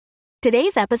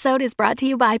Today's episode is brought to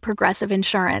you by Progressive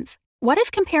Insurance. What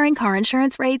if comparing car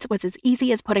insurance rates was as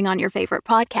easy as putting on your favorite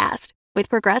podcast? With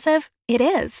Progressive, it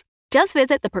is. Just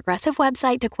visit the Progressive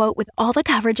website to quote with all the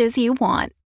coverages you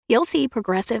want. You'll see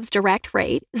Progressive's direct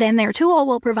rate, then their tool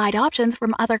will provide options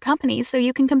from other companies so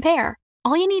you can compare.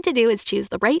 All you need to do is choose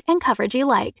the rate and coverage you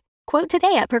like. Quote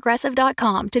today at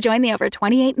Progressive.com to join the over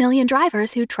 28 million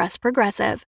drivers who trust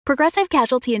Progressive. Progressive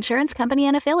Casualty Insurance Company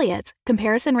and Affiliates.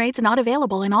 Comparison rates not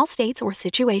available in all states or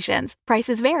situations.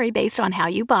 Prices vary based on how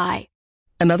you buy.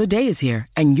 Another day is here,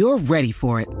 and you're ready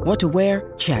for it. What to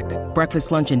wear? Check.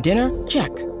 Breakfast, lunch, and dinner?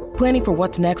 Check. Planning for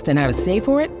what's next and how to save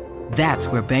for it? That's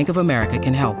where Bank of America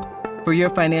can help. For your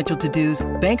financial to-dos,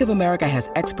 Bank of America has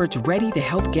experts ready to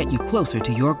help get you closer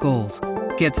to your goals.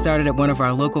 Get started at one of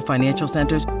our local financial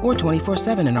centers or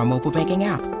 24/7 in our mobile banking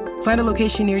app. Find a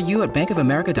location near you at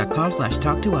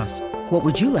bankofamerica.com/talktous. What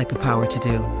would you like the power to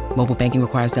do? Mobile banking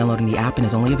requires downloading the app and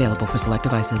is only available for select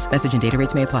devices. Message and data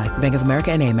rates may apply. Bank of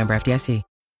America N.A., member FDIC.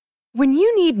 When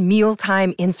you need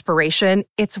mealtime inspiration,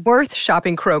 it's worth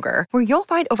shopping Kroger, where you'll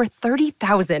find over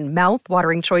 30,000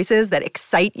 mouth-watering choices that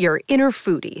excite your inner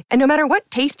foodie. And no matter what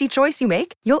tasty choice you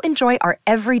make, you'll enjoy our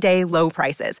everyday low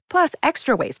prices, plus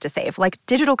extra ways to save, like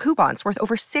digital coupons worth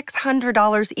over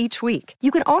 $600 each week. You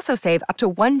can also save up to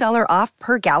 $1 off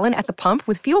per gallon at the pump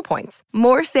with fuel points.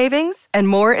 More savings and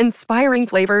more inspiring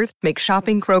flavors make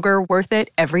shopping Kroger worth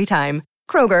it every time.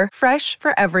 Kroger, fresh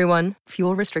for everyone.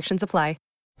 Fuel restrictions apply.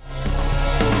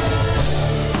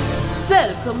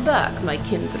 Welcome back, my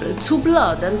kindred, to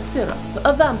Blood and Syrup,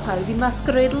 a Vampire the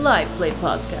Masquerade live play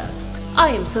podcast. I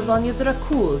am Savanya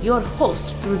Dracul, your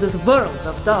host through this world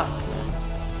of darkness.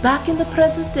 Back in the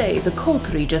present day, the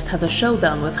coterie just had a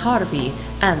showdown with Harvey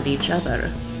and each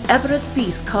other. Everett's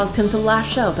beast caused him to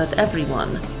lash out at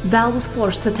everyone. Val was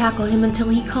forced to tackle him until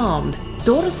he calmed.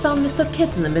 Doris found Mr.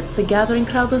 Kitten amidst the gathering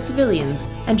crowd of civilians,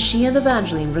 and she and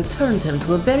Evangeline returned him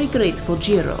to a very grateful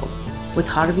Jiro. With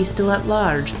Harvey still at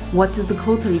large, what is the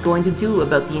coterie going to do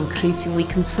about the increasingly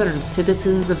concerned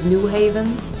citizens of New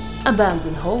Haven?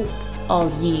 Abandon hope, all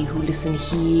ye who listen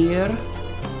here.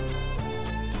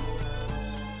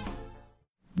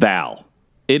 Val.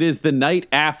 It is the night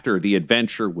after the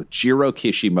adventure with Jiro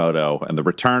Kishimoto and the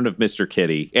return of Mr.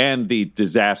 Kitty and the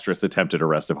disastrous attempted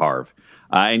arrest of Harv.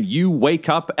 And you wake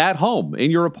up at home in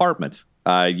your apartment.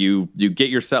 You get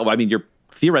yourself, you're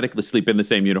theoretically sleep in the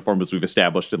same uniform as we've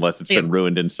established, unless it's been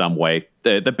ruined in some way.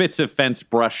 The bits of fence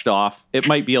brushed off. It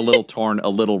might be a little torn, a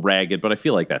little ragged, but I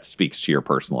feel like that speaks to your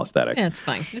personal aesthetic. Yeah, it's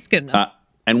fine. It's good enough.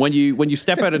 And when you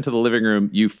step out into the living room,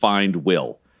 you find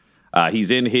Will.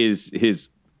 He's in his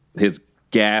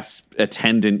gas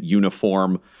attendant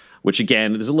uniform, which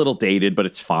again is a little dated, but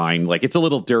it's fine. Like, it's a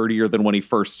little dirtier than when he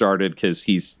first started because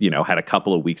he's, had a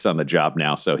couple of weeks on the job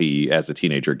now. So he, as a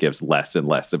teenager, gives less and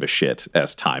less of a shit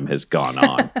as time has gone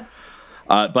on.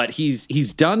 But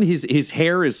he's done his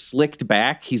hair is slicked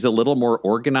back. He's a little more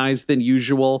organized than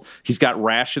usual. He's got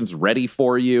rations ready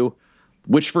for you,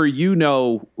 which for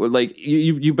you've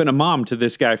been a mom to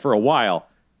this guy for a while.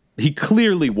 He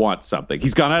clearly wants something.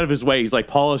 He's gone out of his way. He's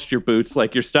polished your boots.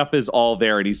 Your stuff is all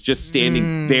there. And he's just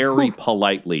standing very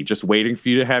politely, just waiting for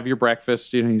you to have your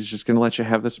breakfast. He's just going to let you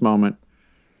have this moment.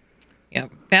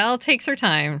 Yep. Val takes her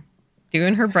time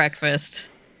doing her breakfast,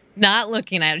 not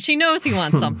looking at it. She knows he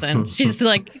wants something. She's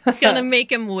going to make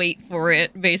him wait for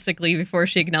it, basically, before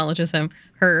she acknowledges him.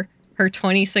 Her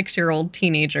 26-year-old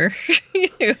teenager.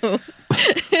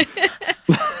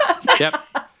 Yep.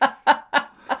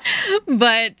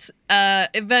 But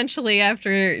eventually,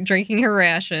 after drinking her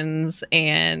rations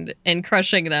and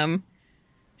crushing them,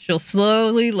 she'll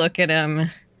slowly look at him.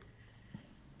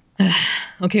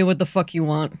 Okay, what the fuck you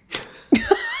want?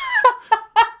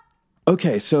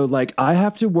 Okay, so I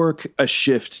have to work a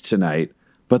shift tonight,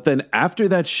 but then after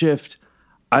that shift,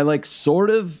 I sort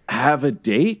of have a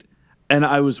date, and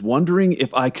I was wondering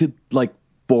if I could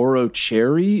borrow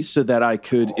Cherry so that I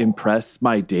could impress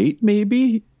my date,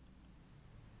 maybe?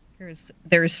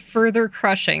 There's further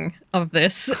crushing of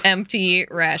this empty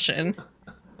ration.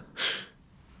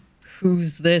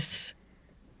 Who's this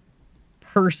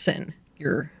person?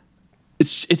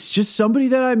 It's just somebody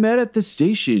that I met at the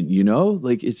station,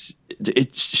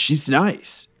 she's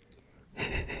nice.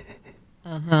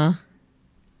 Uh-huh.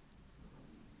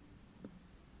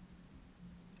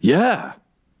 Yeah.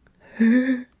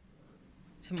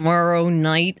 Tomorrow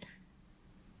night.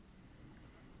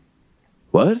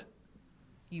 What?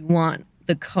 You want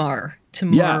the car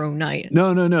tomorrow night?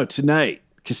 No, tonight.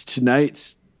 Because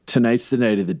tonight's the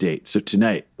night of the date. So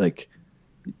tonight,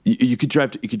 you could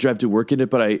drive to work in it,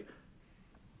 but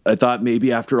I thought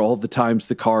maybe after all the times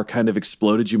the car kind of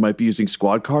exploded, you might be using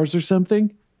squad cars or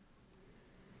something.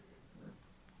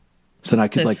 So then I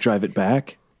could, drive it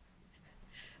back?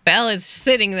 Val is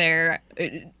sitting there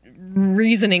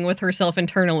reasoning with herself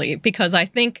internally, because I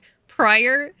think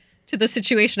prior to the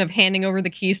situation of handing over the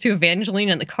keys to Evangeline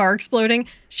and the car exploding,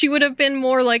 she would have been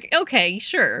more like, okay,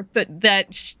 sure. But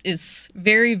that is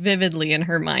very vividly in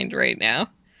her mind right now.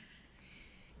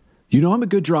 You know I'm a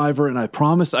good driver, and I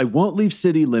promise I won't leave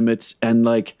city limits, and,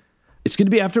 it's going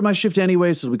to be after my shift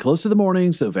anyway, so it'll be close to the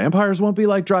morning, so vampires won't be,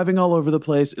 driving all over the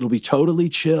place. It'll be totally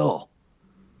chill.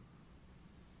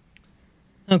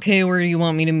 Okay, where do you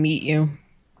want me to meet you?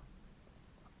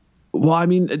 Well, I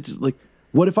mean, it's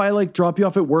what if I drop you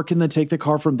off at work and then take the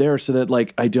car from there so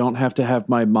that I don't have to have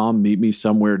my mom meet me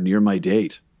somewhere near my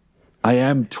date? I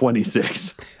am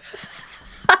 26.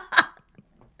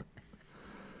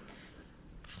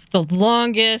 The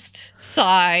longest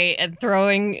sigh and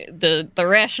throwing the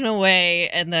ration away,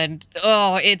 and then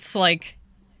it's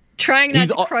trying not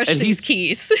to crush these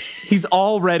keys. He's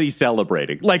already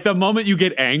celebrating. The moment you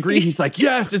get angry, he's like,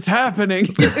 yes, it's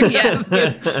happening. Yes.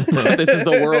 This is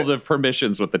the world of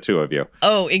permissions with the two of you.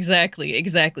 Oh,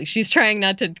 exactly. She's trying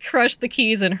not to crush the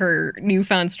keys in her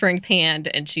newfound strength hand,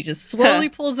 and she just slowly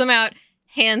pulls them out,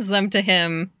 hands them to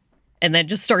him, and then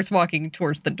just starts walking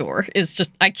towards the door. It's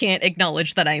just, I can't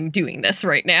acknowledge that I'm doing this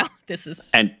right now.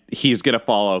 And he's going to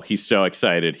follow. He's so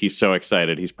excited. He's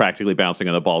practically bouncing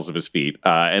on the balls of his feet.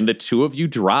 And the two of you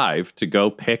drive to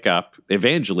go pick up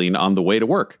Evangeline on the way to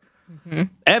work. Mm-hmm.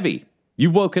 Evie,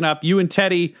 you've woken up. You and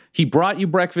Teddy, he brought you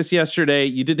breakfast yesterday.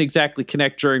 You didn't exactly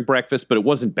connect during breakfast, but it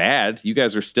wasn't bad. You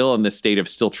guys are still in this state of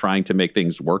still trying to make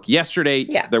things work. Yesterday,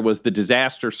 There was the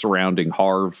disaster surrounding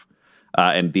Harv.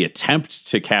 And the attempt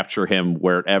to capture him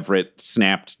where Everett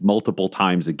snapped multiple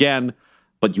times again.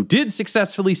 But you did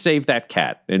successfully save that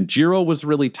cat. And Jiro was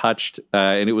really touched,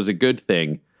 and it was a good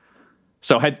thing.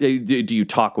 So do you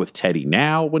talk with Teddy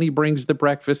now when he brings the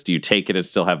breakfast? Do you take it and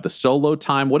still have the solo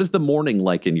time? What is the morning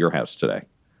like in your house today?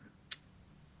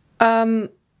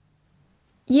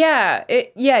 Yeah.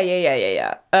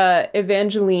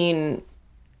 Evangeline,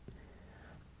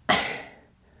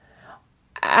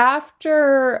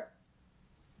 after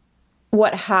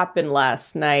what happened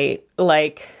last night,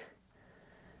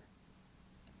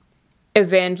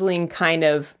 Evangeline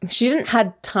she didn't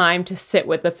had time to sit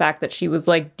with the fact that she was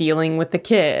dealing with the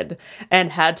kid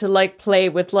and had to play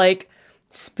with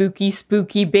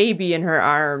spooky baby in her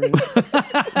arms.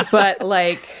 But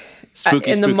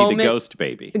Spooky the ghost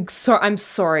baby. I'm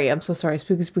sorry. I'm so sorry.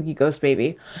 Spooky ghost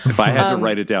baby. If I had to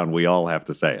write it down, we all have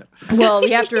to say it. Well,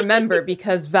 we have to remember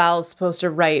because Val's supposed to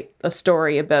write a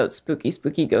story about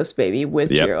spooky ghost baby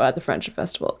with Jiro at the Friendship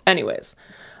Festival. Anyways.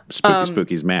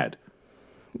 Spooky's mad.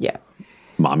 Yeah.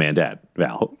 Mom and dad,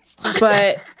 Val.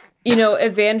 But,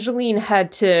 Evangeline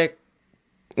had to,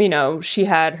 she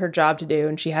had her job to do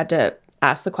and she had to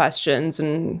ask the questions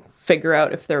and figure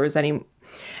out if there was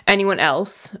anyone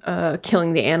else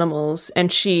killing the animals,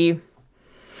 and she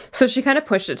kind of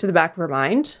pushed it to the back of her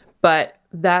mind. But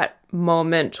that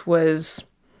moment was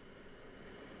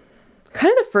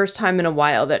kind of the first time in a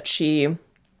while that she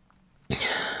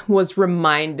was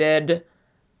reminded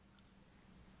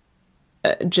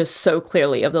just so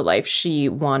clearly of the life she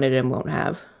wanted and won't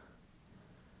have.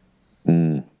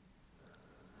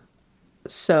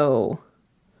 So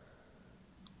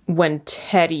when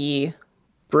Teddy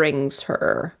brings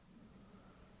her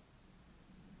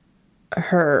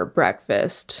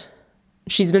breakfast,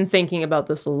 she's been thinking about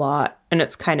this a lot, and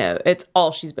it's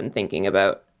all she's been thinking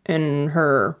about in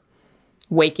her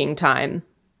waking time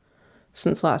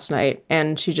since last night.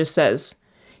 And she just says,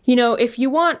 if you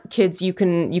want kids, you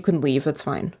can leave. That's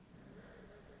fine.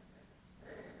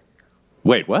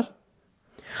 Wait, what?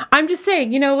 I'm just saying,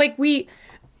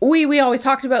 we always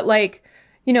talked about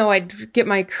I'd get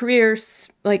my career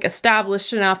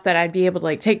established enough that I'd be able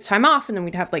to take time off, and then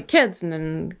we'd have kids and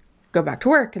then go back to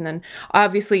work. And then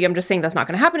obviously I'm just saying that's not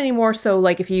going to happen anymore. So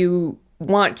if you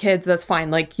want kids, that's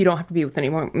fine. You don't have to be with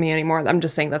me anymore. I'm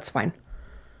just saying that's fine.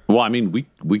 Well, I mean,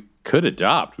 we could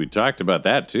adopt. We talked about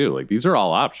that too. These are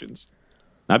all options.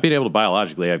 Not being able to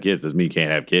biologically have kids doesn't mean you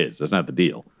can't have kids. That's not the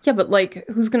deal. Yeah, but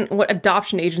what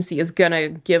adoption agency is gonna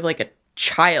give a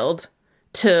child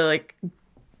to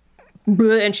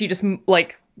and she just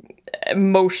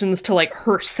motions to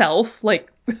herself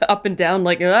up and down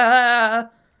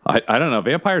I don't know.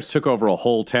 Vampires took over a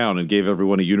whole town and gave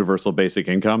everyone a universal basic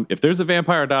income. If there's a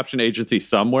vampire adoption agency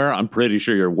somewhere, I'm pretty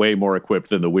sure you're way more equipped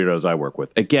than the weirdos I work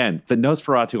with. Again, the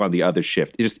Nosferatu on the other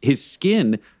shift, his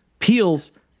skin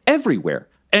peels everywhere.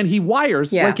 And he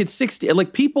wires Yeah. like it's 60.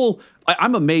 Like people,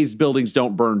 I'm amazed buildings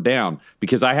don't burn down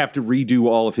because I have to redo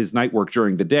all of his night work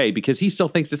during the day because he still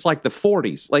thinks it's like the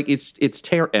 40s. Like it's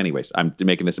Anyways, I'm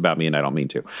making this about me and I don't mean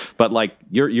to. But like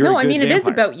you're No, a I good mean, it is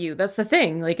vampire. about you. That's the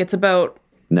thing. Like, it's about.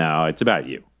 No, it's about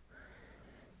you.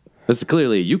 This is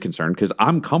clearly a you concern because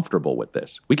I'm comfortable with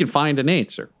this. We can find an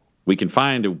answer. We can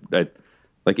find a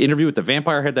interview with the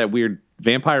vampire had that weird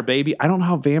vampire baby. I don't know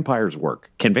how vampires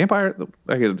work. Can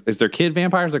is there kid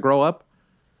vampires that grow up?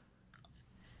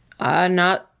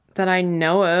 Not that I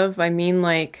know of. I mean,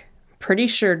 like, pretty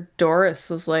sure Doris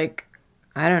was like,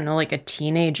 I don't know, like a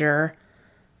teenager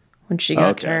when she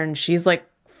got turned. She's like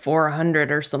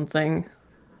 400 or something.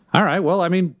 All right. Well, I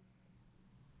mean,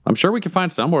 I'm sure we can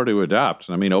find somewhere to adopt.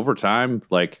 I mean, over time,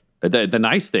 like the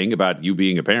nice thing about you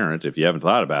being a parent, if you haven't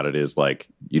thought about it, is like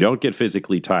you don't get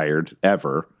physically tired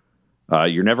ever.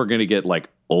 You're never going to get like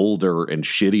older and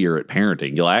shittier at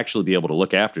parenting. You'll actually be able to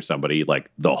look after somebody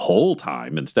like the whole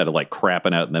time instead of like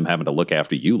crapping out and them having to look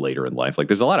after you later in life. Like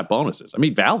there's a lot of bonuses. I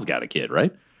mean, Val's got a kid,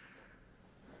 right?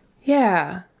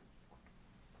 Yeah.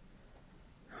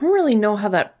 I don't really know how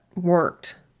that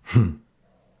worked. Have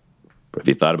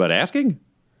you thought about asking?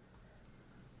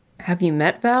 Have you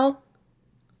met Val?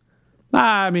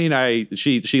 I mean,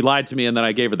 she lied to me and then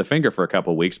I gave her the finger for a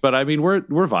couple of weeks. But I mean, we're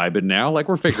vibing now. Like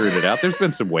we're figuring it out. There's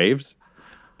been some waves.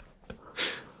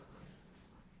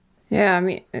 Yeah, I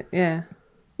mean, yeah.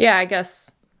 Yeah, I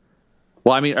guess.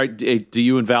 Well, I mean, do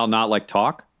you and Val not like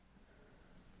talk?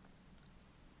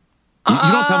 You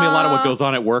don't tell me a lot of what goes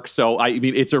on at work, so I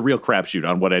mean, it's a real crapshoot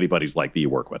on what anybody's like that you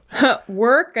work with.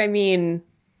 Work, I mean,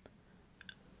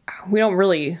 we don't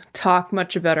really talk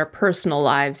much about our personal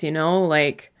lives, you know?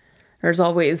 Like, there's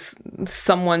always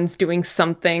someone's doing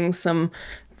something, some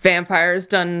vampire's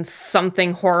done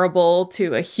something horrible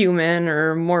to a human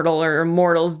or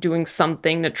mortals doing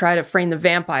something to try to frame the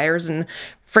vampires, and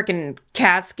frickin'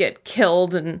 cats get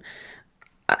killed and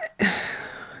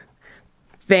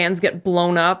vans get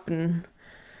blown up, and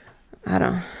I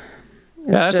don't know.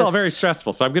 Yeah, that's all very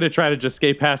stressful. So I'm going to try to just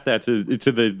skate past that to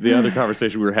the other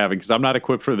conversation we were having because I'm not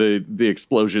equipped for the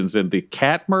explosions and the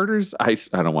cat murders. I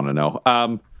don't want to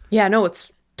know. Yeah, no,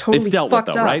 it's totally it's dealt fucked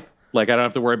with though, up. right? Like I don't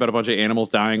have to worry about a bunch of animals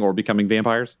dying or becoming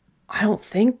vampires. I don't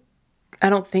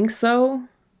think so.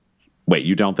 Wait,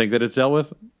 you don't think that it's dealt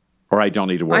with, or I don't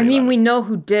need to worry? I mean, about we it? know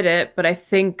who did it, but I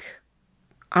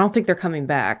don't think they're coming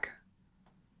back.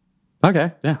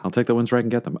 Okay, yeah, I'll take the ones where I can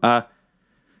get them.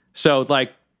 So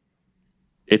like,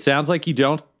 it sounds like you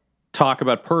don't talk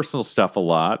about personal stuff a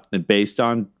lot, and based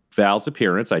on Val's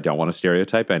appearance, I don't want to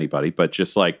stereotype anybody, but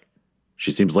just like,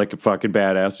 she seems like a fucking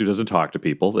badass who doesn't talk to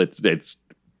people. It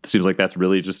seems like that's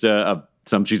really just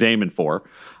something she's aiming for.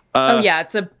 Yeah,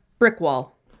 it's a brick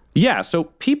wall. Yeah, so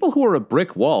people who are a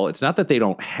brick wall, it's not that they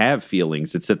don't have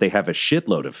feelings, it's that they have a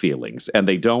shitload of feelings, and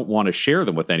they don't want to share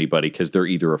them with anybody because they're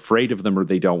either afraid of them or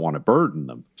they don't want to burden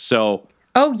them. So...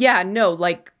 Oh, yeah, no,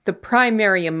 like, the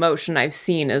primary emotion I've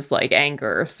seen is, like,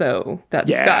 anger, so that's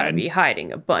gotta be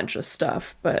hiding a bunch of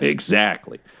stuff, but...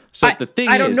 Exactly. So the thing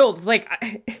is... I don't know, it's like,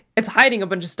 it's hiding a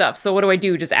bunch of stuff, so what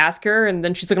do? Just ask her, and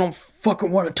then she's like, I don't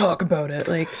fucking want to talk about it,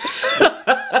 like...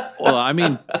 Well, I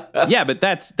mean, yeah, but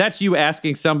that's you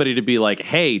asking somebody to be like,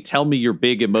 hey, tell me your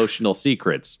big emotional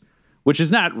secrets, which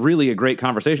is not really a great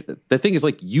conversation. The thing is,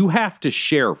 like, you have to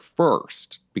share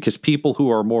first because people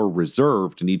who are more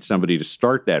reserved need somebody to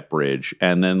start that bridge.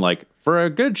 And then, like, for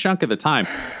a good chunk of the time,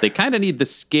 they kind of need the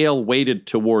scale weighted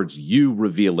towards you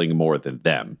revealing more than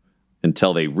them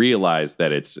until they realize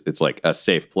that it's like a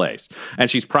safe place. And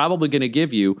she's probably going to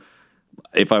give you,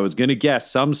 if I was going to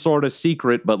guess, some sort of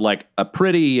secret, but like a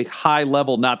pretty high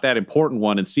level, not that important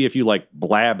one, and see if you like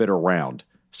blab it around.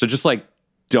 So just like,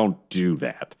 don't do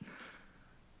that.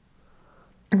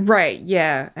 Right,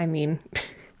 yeah, I mean...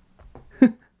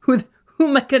 Who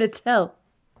am I gonna tell?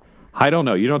 I don't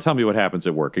know. You don't tell me what happens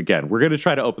at work. Again, we're going to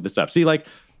try to open this up. See, like,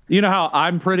 you know how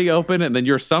I'm pretty open and then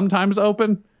you're sometimes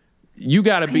open? You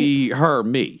got to be her,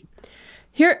 me.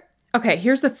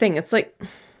 Here's the thing. It's like,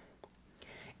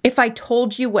 if I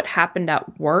told you what happened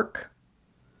at work,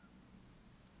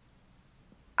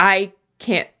 I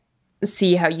can't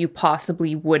see how you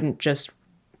possibly wouldn't just,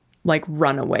 like,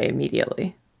 run away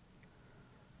immediately.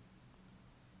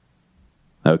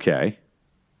 Okay.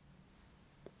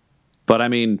 But I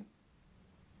mean,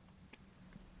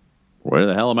 where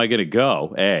the hell am I going to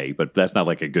go? But that's not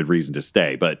like a good reason to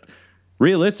stay. But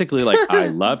realistically, like, I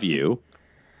love you.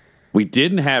 We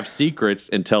didn't have secrets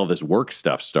until this work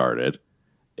stuff started.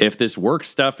 If this work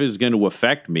stuff is going to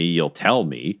affect me, you'll tell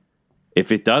me.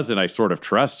 If it doesn't, I sort of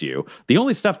trust you. The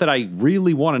only stuff that I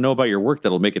really want to know about your work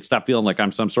that'll make it stop feeling like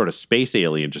I'm some sort of space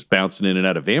alien just bouncing in and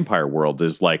out of vampire world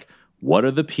is like, what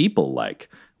are the people like?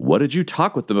 What did you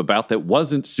talk with them about that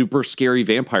wasn't super scary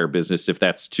vampire business if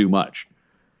that's too much?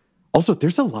 Also,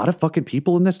 there's a lot of fucking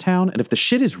people in this town, and if the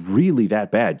shit is really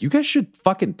that bad, you guys should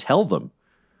fucking tell them.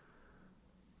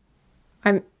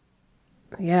 I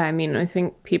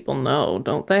think people know,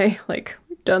 don't they? Like,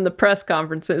 we've done the press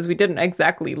conferences. We didn't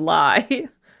exactly lie.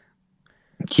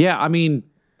 Yeah, I mean,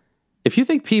 if you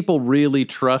think people really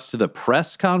trust the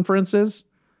press conferences,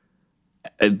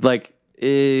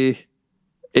 it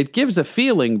gives a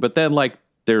feeling, but then, like,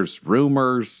 there's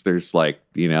rumors, there's, like,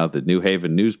 you know, the New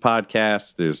Haven News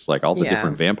podcast, there's, like, all the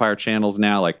different vampire channels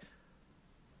now. Like,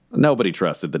 nobody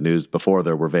trusted the news before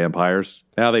there were vampires.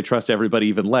 Now they trust everybody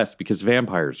even less because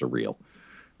vampires are real.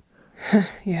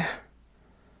 Yeah.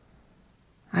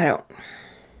 I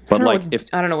don't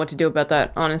know what to do about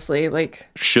that, honestly. Like,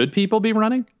 should people be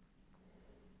running?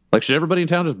 Like, should everybody in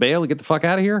town just bail and get the fuck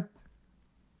out of here?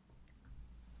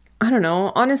 I don't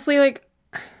know. Honestly, like,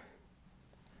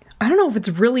 I don't know if it's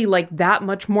really, like, that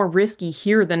much more risky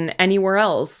here than anywhere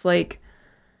else. Like,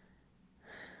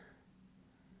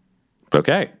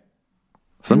 okay.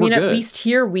 I mean, at least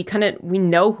here we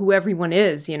know who everyone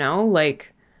is, you know?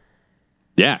 Like,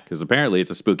 yeah, because apparently it's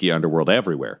a spooky underworld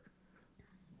everywhere.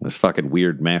 This fucking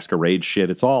weird masquerade shit,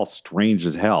 it's all strange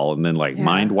as hell. And then, like,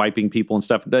 mind-wiping people and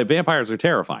stuff. The vampires are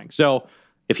terrifying. So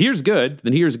if here's good,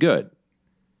 then here's good.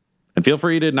 And feel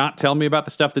free to not tell me about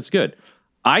the stuff that's good.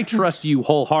 I trust you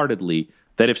wholeheartedly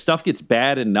that if stuff gets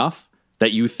bad enough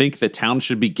that you think the town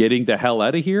should be getting the hell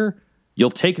out of here, you'll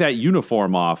take that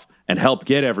uniform off and help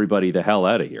get everybody the hell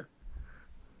out of here.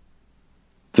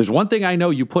 If there's one thing I know,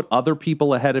 you put other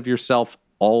people ahead of yourself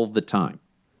all the time.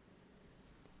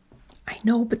 I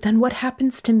know, but then what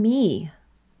happens to me?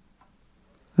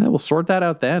 We'll sort that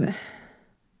out then.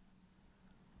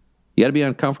 You got to be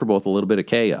uncomfortable with a little bit of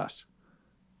chaos.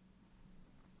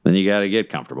 Then you got to get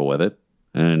comfortable with it.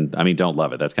 And, I mean, don't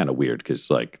love it. That's kind of weird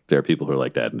because, like, there are people who are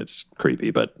like that and it's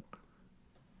creepy, but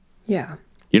yeah,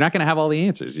 you're not going to have all the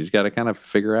answers. You just got to kind of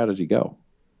figure out as you go.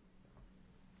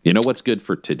 You know what's good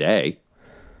for today.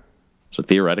 So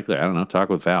theoretically, I don't know, talk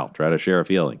with Val. Try to share a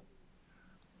feeling.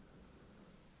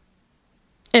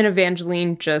 And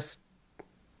Evangeline just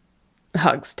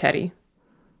hugs Teddy.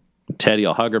 Teddy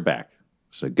will hug her back.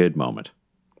 It's a good moment.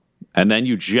 And then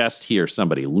you just hear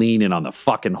somebody leaning on the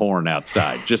fucking horn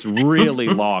outside, just really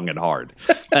long and hard.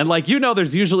 And, like, you know,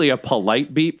 there's usually a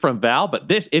polite beep from Val, but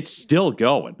it's still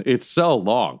going. It's so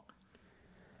long.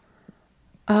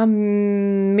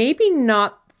 Maybe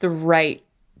not the right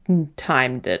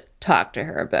time to talk to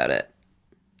her about it.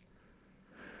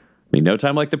 I mean, no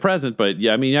time like the present, but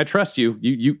yeah, I mean, I trust you.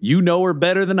 You know her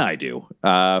better than I do.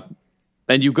 And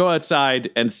you go outside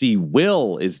and see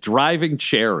Will is driving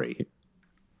Cherry.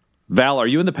 Val, are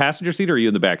you in the passenger seat or are you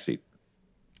in the back seat?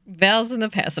 Val's in the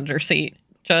passenger seat,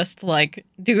 just, like,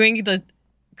 doing the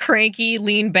cranky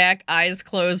lean back, eyes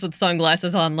closed with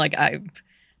sunglasses on, like, I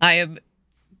am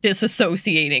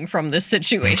disassociating from this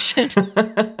situation.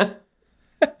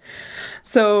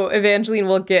 So Evangeline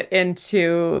will get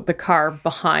into the car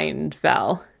behind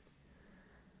Val.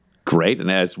 Great.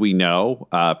 And as we know,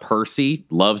 Percy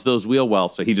loves those wheel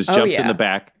wells. So he just jumps in the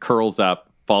back, curls up,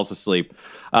 falls asleep.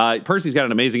 Percy's got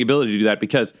an amazing ability to do that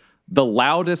because the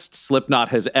loudest Slipknot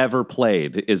has ever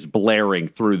played is blaring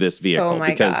through this vehicle. Oh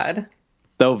my God.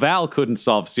 Though Val couldn't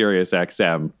solve Sirius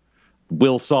XM,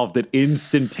 Will solved it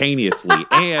instantaneously.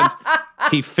 And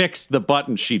he fixed the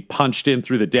button she'd punched in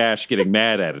through the dash getting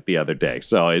mad at it the other day.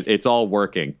 So it's all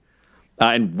working.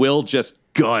 And Will just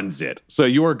guns it. So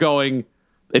you are going...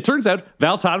 It turns out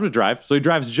Val taught him to drive, so he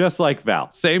drives just like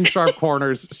Val. Same sharp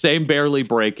corners, same barely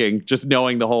braking, just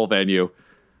knowing the whole venue.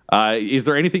 Is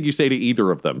there anything you say to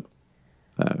either of them,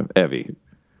 Evie?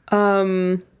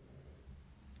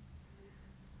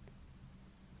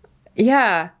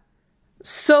 Yeah.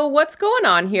 So what's going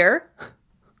on here?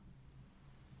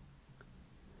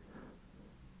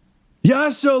 Yeah,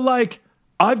 so, like,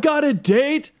 I've got a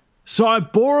date, so I'm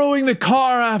borrowing the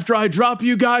car after I drop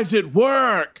you guys at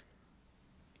work.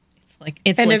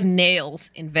 It's like nails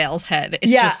in Val's head.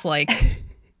 It's just like...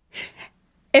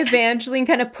 Evangeline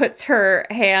kind of puts her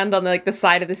hand on the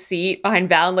side of the seat behind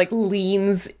Val and, like,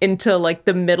 leans into, like,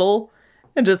 the middle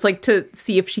and just, like, to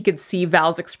see if she could see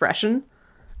Val's expression.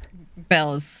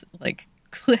 Val is, like,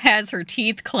 has her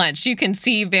teeth clenched. You can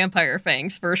see vampire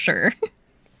fangs for sure.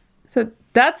 So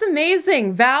that's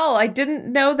amazing. Val, I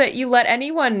didn't know that you let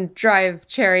anyone drive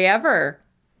Cherry ever.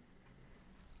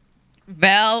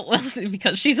 Val, well,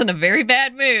 because she's in a very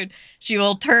bad mood, she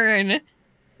will turn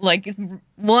like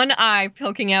one eye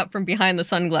poking out from behind the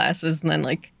sunglasses, and then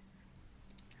like,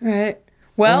 All right.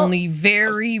 Well, only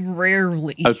very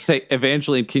rarely. I was to say,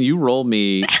 Evangeline, can you roll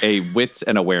me a wits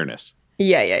and awareness?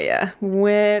 yeah.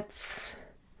 Wits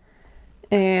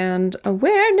and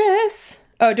awareness.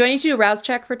 Oh, do I need to do a rouse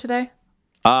check for today?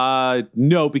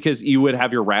 No, because you would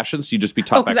have your rations, so you'd just be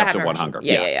taught back up to one hunger.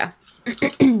 Yeah.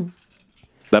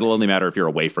 That'll only matter if you're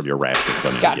away from your rations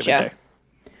on any given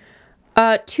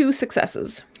day. 2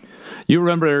 successes. You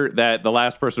remember that the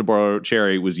last person to borrow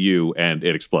cherry was you, and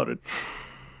it exploded.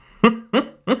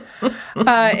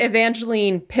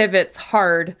 Evangeline pivots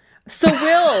hard. So,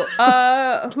 Will,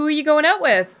 who are you going out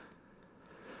with?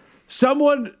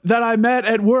 Someone that I met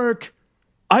at work.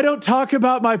 I don't talk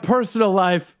about my personal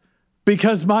life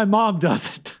because my mom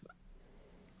doesn't.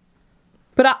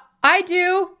 But I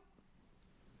do.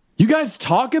 You guys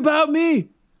talk about me?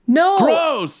 No.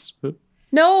 Gross.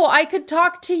 No, I could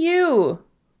talk to you.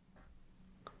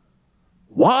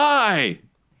 Why?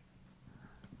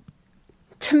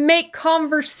 To make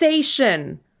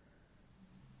conversation.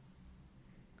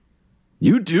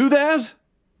 You do that?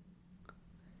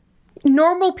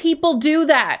 Normal people do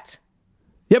that.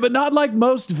 Yeah, but not like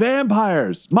most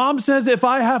vampires. Mom says if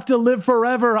I have to live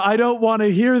forever, I don't want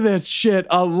to hear this shit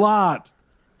a lot.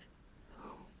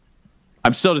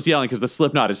 I'm still just yelling because the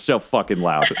Slipknot is so fucking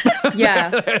loud.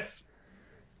 Yeah.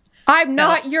 I'm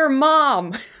not your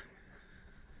mom.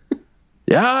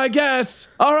 Yeah, I guess.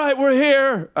 All right, we're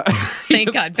here.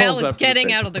 Thank God. Val is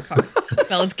getting out of the car.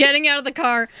 Val is getting out of the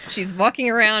car. She's walking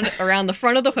around the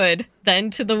front of the hood, then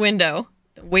to the window,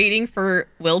 waiting for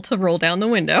Will to roll down the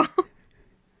window.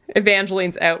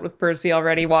 Evangeline's out with Percy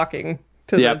already walking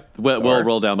to the we'll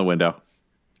roll down the window.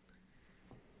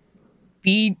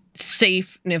 Be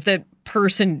safe, and if that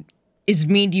person is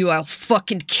mean to you, I'll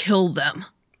fucking kill them.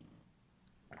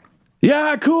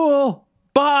 Yeah, cool.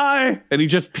 Bye. And he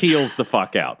just peels the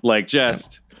fuck out. Like,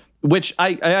 just... Which,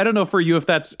 I don't know for you if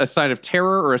that's a sign of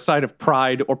terror or a sign of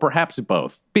pride, or perhaps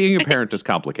both. Being a parent is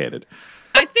complicated.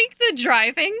 I think the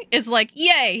driving is like,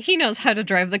 yay, he knows how to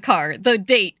drive the car. The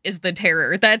date is the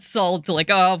terror. That's all like,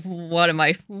 oh,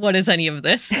 what is any of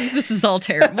this? This is all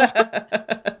terrible.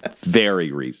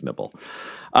 Very reasonable.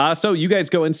 So you guys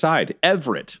go inside.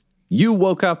 Everett, you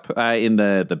woke up in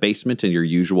the basement in your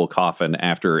usual coffin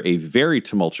after a very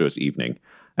tumultuous evening.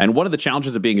 And one of the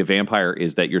challenges of being a vampire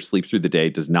is that your sleep through the day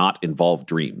does not involve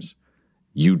dreams.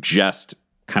 You just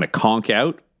kind of conk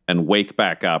out and wake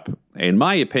back up, in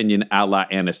my opinion, a la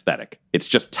anesthetic. It's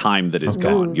just time that is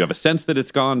gone. You have a sense that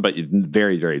it's gone, but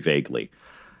very, very vaguely.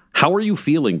 How are you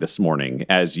feeling this morning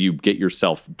as you get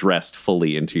yourself dressed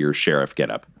fully into your sheriff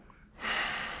getup?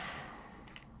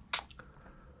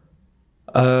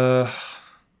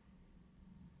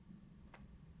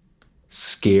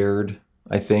 Scared,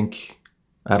 I think,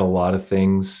 at a lot of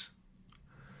things.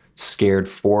 Scared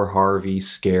for Harvey,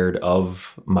 scared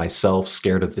of myself,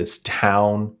 scared of this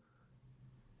town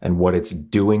and what it's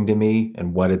doing to me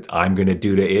and what I'm going to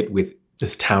do to it with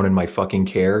this town in my fucking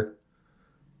care.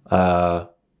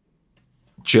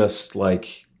 Just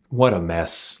like what a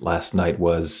mess last night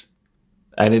was.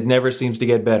 And it never seems to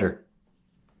get better.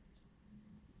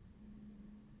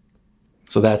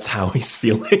 So that's how he's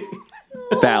feeling.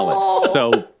 Valid.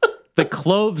 So the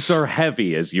clothes are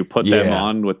heavy as you put them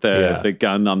on with the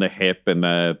gun on the hip and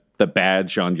the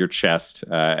badge on your chest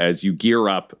as you gear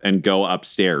up and go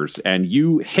upstairs. And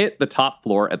you hit the top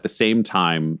floor at the same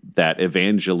time that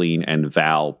Evangeline and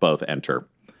Val both enter.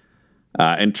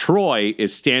 And Troy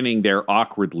is standing there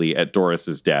awkwardly at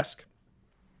Doris's desk.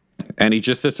 And he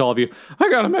just says to all of you, I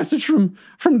got a message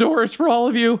from Doris for all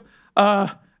of you.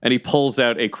 And he pulls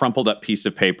out a crumpled up piece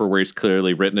of paper where he's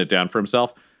clearly written it down for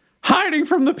himself. Hiding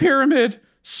from the pyramid,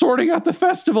 sorting out the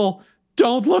festival.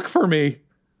 Don't look for me.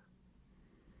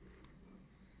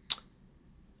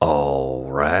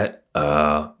 All right.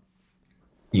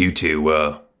 You two,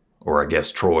 or I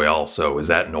guess Troy also, is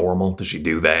that normal? Does she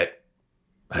do that?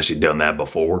 Has she done that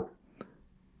before?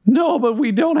 No, but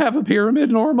we don't have a pyramid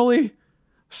normally.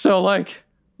 So, like,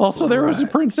 also there was a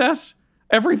princess.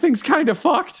 Everything's kind of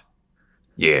fucked.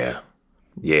 Yeah.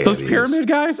 Yeah. Those pyramid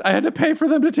guys, I had to pay for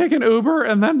them to take an Uber,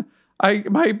 and then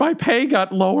my pay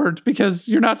got lowered because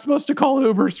you're not supposed to call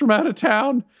Ubers from out of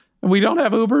town. And we don't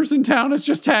have Ubers in town, it's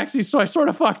just taxis, so I sort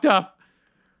of fucked up.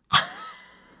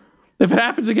 If it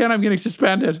happens again, I'm getting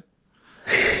suspended.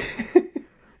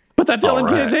 But that Dylan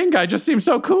Kazane guy just seems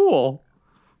so cool.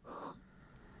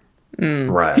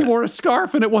 Right. He wore a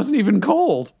scarf and it wasn't even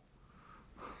cold.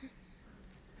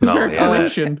 It was very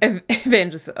Parisian.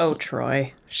 Oh,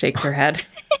 Troy shakes her head.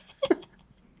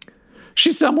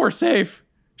 She's somewhere safe.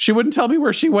 She wouldn't tell me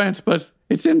where she went, but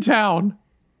it's in town.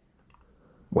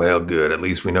 Well, good. At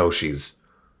least we know she's,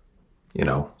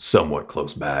 somewhat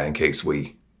close by in case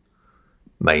we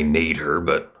may need her,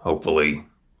 but hopefully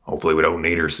we don't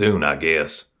need her soon, I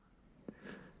guess.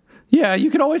 Yeah,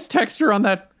 you can always text her on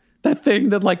that thing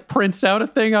that, like, prints out a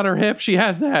thing on her hip. She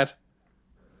has that.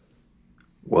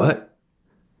 What?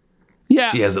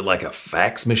 Yeah. She has it like a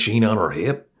fax machine on her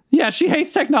hip? Yeah, she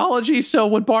hates technology, so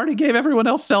when Barney gave everyone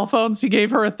else cell phones, he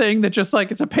gave her a thing that just, like,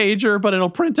 it's a pager, but it'll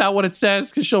print out what it says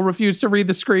because she'll refuse to read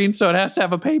the screen, so it has to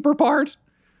have a paper part.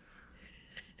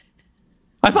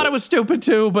 I thought it was stupid,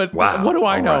 too, but wow. What do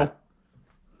I know? Right.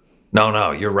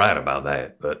 No, you're right about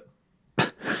that, but...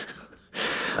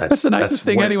 That's the nicest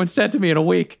thing anyone said to me in a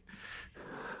week.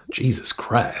 Jesus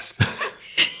Christ.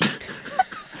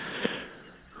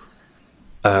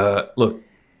 Look,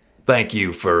 thank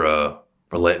you for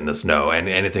letting us know. And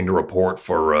anything to report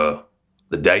for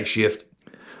the day shift?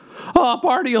 Oh,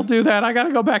 Barney will do that. I got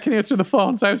to go back and answer the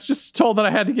phones. I was just told that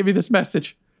I had to give you this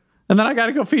message. And then I got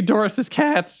to go feed Doris's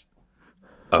cats.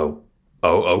 Oh,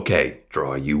 okay,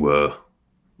 Troy.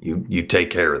 You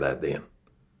take care of that then.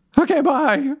 Okay,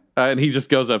 bye. And he just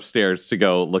goes upstairs to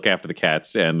go look after the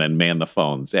cats and then man the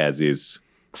phones, as is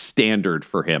standard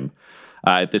for him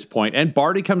at this point. And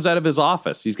Barney comes out of his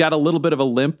office. He's got a little bit of a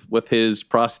limp with his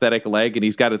prosthetic leg, and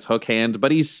he's got his hook hand,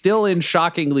 but he's still in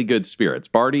shockingly good spirits.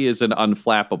 Barney is an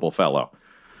unflappable fellow.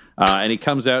 And he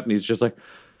comes out and he's just like,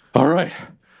 all right,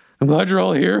 I'm glad you're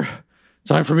all here.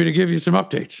 Time for me to give you some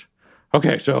updates.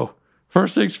 Okay, so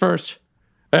first things first,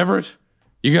 Everett,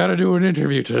 you got to do an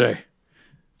interview today.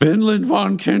 Vinland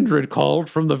von Kindred called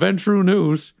from the Ventru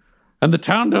News, and the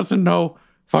town doesn't know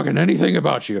fucking anything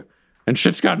about you. And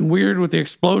shit's gotten weird with the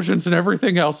explosions and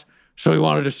everything else, so he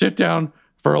wanted to sit down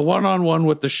for a one-on-one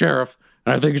with the sheriff,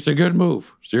 and I think it's a good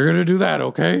move. So you're going to do that,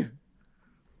 okay?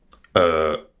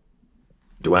 Do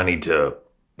I need to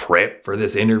prep for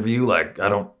this interview? Like, I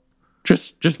don't...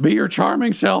 Just be your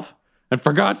charming self, and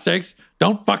for God's sakes,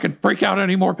 don't fucking freak out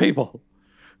any more people.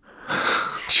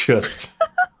 Just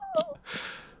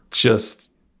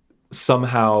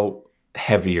somehow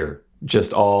heavier,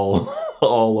 just all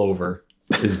over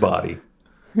his body.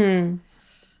 And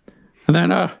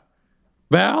then,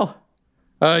 Val,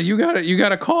 you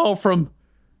got a call from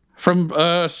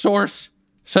a source.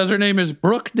 Says her name is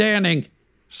Brooke Danning.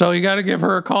 So you got to give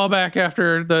her a call back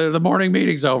after the morning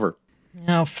meeting's over.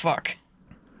 Oh, fuck.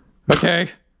 Okay.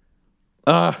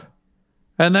 And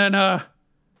then,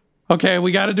 okay,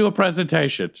 we got to do a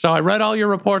presentation. So I read all your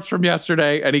reports from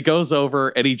yesterday, and he goes over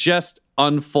and he just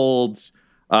unfolds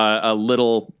a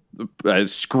little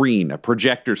screen, a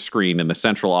projector screen in the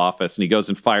central office, and he goes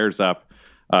and fires up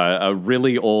a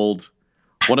really old,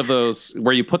 one of those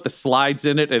where you put the slides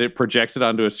in it and it projects it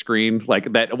onto a screen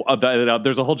like that.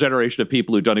 There's a whole generation of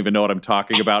people who don't even know what I'm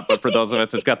talking about, but for those of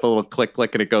us, it's got the little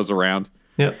click and it goes around.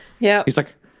 Yep. Yeah. He's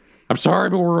like, I'm sorry,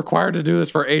 but we're required to do this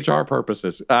for HR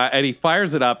purposes. And he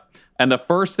fires it up, and the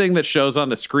first thing that shows on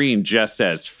the screen just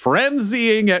says,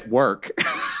 frenzying at work.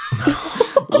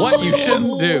 What you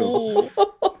shouldn't do.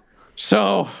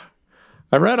 So,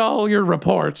 I read all your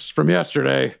reports from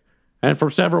yesterday and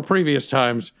from several previous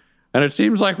times, and it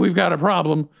seems like we've got a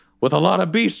problem with a lot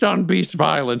of beast-on-beast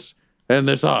violence in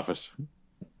this office.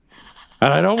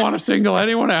 And I don't want to single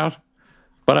anyone out,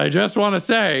 but I just want to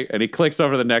say, and he clicks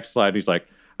over the next slide, and he's like,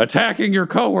 attacking your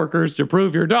coworkers to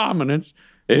prove your dominance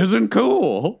isn't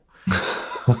cool.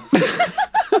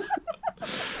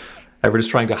 Everett is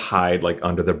trying to hide like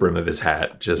under the brim of his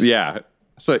hat. Just yeah.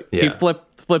 So he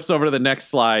flips over to the next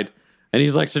slide, and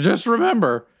he's like, so just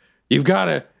remember, you've got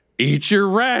to eat your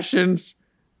rations,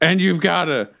 and you've got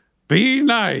to be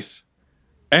nice,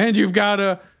 and you've got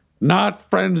to not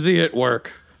frenzy at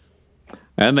work.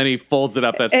 And then he folds it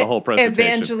up. That's the whole presentation.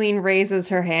 Evangeline raises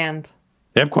her hand.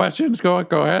 You have questions? Go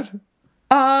ahead.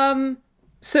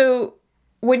 So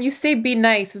when you say be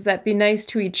nice, is that be nice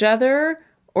to each other,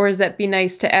 or is that be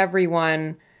nice to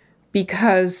everyone?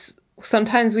 Because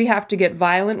sometimes we have to get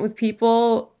violent with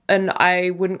people, and I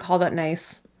wouldn't call that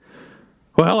nice.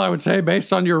 Well, I would say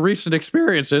based on your recent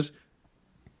experiences,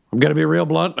 I'm going to be real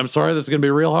blunt. I'm sorry, this is going to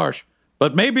be real harsh.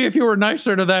 But maybe if you were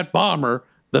nicer to that bomber,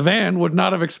 the van would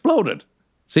not have exploded.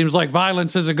 Seems like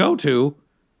violence is a go-to,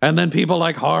 and then people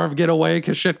like Harv get away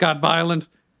because shit got violent,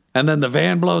 and then the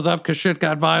van blows up because shit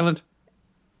got violent.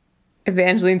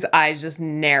 Evangeline's eyes just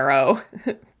narrow,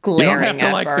 glaring You don't have to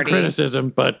at like Barney. the criticism,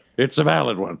 but it's a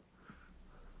valid one.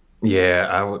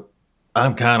 Yeah,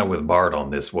 I'm kind of with Bart on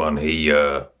this one. He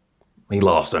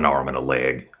lost an arm and a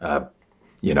leg.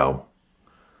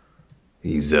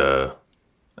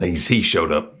 He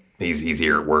showed up. He's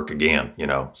here at work again.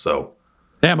 So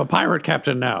Yeah, I'm a pirate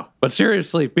captain now. But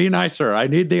seriously, be nicer. I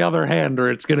need the other hand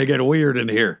or it's going to get weird in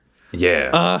here.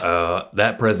 Yeah,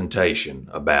 that presentation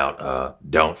about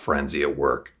don't frenzy at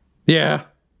work. Yeah.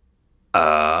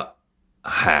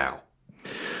 How?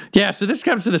 Yeah, so this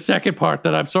comes to the second part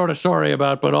that I'm sort of sorry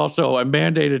about, but also I'm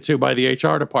mandated to by the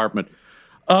HR department.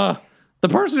 The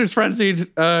person who's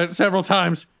frenzied several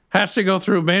times has to go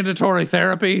through mandatory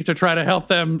therapy to try to help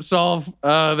them solve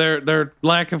their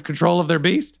lack of control of their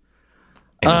beast.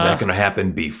 And is that going to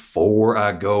happen before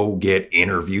I go get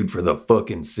interviewed for the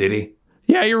fucking city?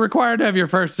 Yeah, you're required to have your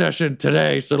first session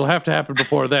today, so it'll have to happen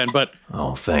before then. But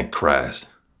oh, thank Christ.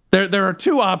 There are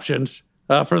two options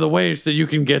for the ways that you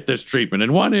can get this treatment.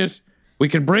 And one is we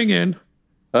can bring in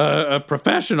a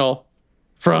professional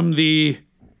from the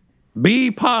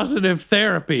Be Positive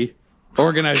Therapy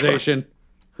organization,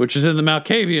 which is in the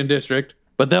Malkavian district,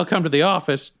 but they'll come to the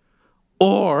office.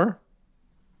 Or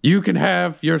you can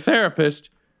have your therapist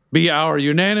be our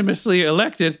unanimously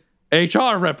elected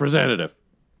HR representative,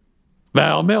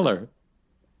 Val Miller.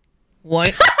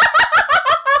 What?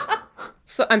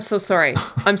 So I'm so sorry.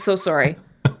 I'm so sorry.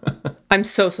 I'm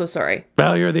so sorry.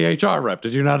 Val, you're the HR rep.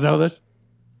 Did you not know this?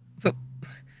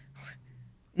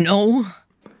 No.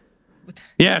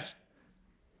 Yes.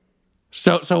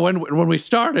 So when we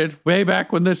started, way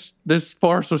back when this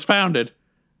force was founded,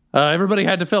 everybody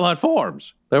had to fill out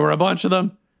forms. There were a bunch of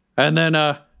them. And then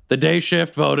the day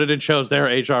shift voted and chose their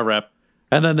HR rep.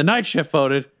 And then the night shift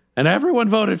voted, and everyone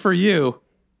voted for you,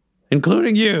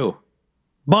 including you.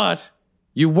 But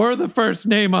you were the first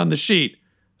name on the sheet.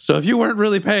 So if you weren't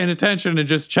really paying attention and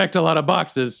just checked a lot of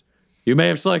boxes, you may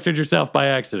have selected yourself by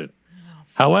accident.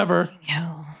 However,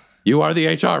 you are the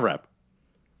HR rep.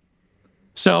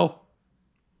 So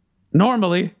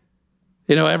normally,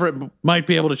 Everett might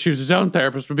be able to choose his own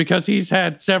therapist, but because he's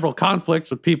had several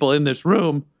conflicts with people in this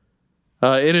room,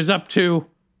 it is up to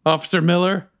Officer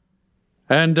Miller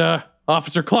and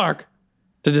Officer Clark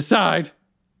to decide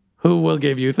who will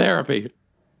give you therapy.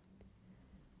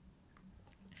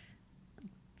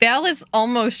 Val is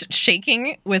almost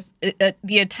shaking with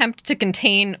the attempt to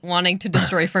contain wanting to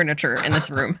destroy furniture in this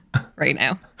room right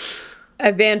now.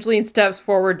 Evangeline steps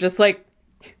forward, just like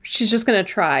she's just gonna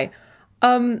try.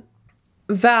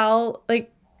 Val, is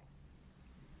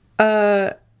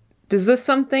this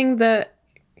something that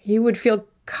he would feel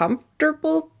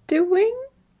comfortable doing?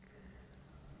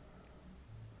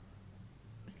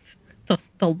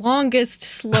 The longest,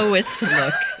 slowest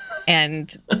look,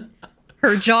 and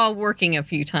her jaw working a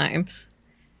few times.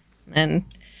 And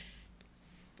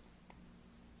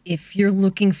if you're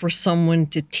looking for someone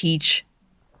to teach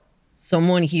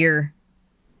someone here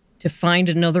to find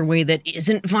another way that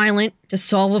isn't violent to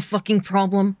solve a fucking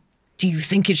problem, do you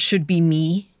think it should be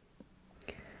me?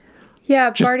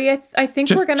 Yeah, Barty, I think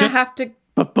we're going to have to...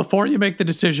 But before you make the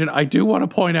decision, I do want to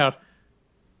point out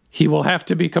he will have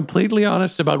to be completely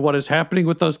honest about what is happening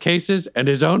with those cases and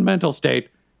his own mental state,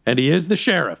 and he is the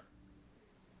sheriff.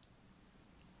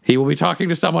 He will be talking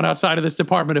to someone outside of this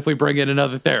department if we bring in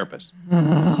another therapist.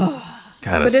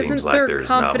 Kind of seems like there's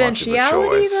not much of a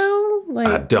choice. Though?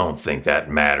 I don't think that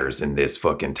matters in this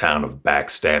fucking town of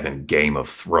backstabbing Game of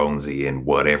Thronesy and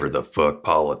whatever the fuck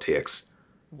politics.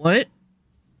 What?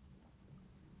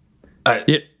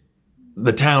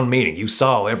 The town meeting, you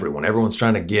saw everyone. Everyone's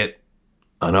trying to get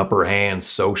an upper hand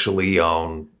socially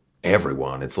on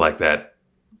everyone. It's like that.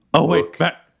 Oh, wait.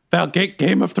 Val,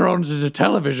 Game of Thrones is a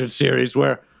television series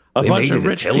where a bunch of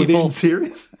rich people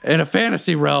series? In a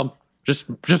fantasy realm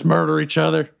just murder each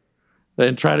other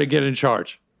and try to get in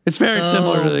charge. It's very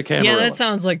similar to the Camarilla. Yeah, that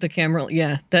sounds like the Camarilla.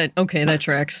 Yeah, that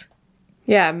tracks.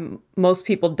 Yeah, most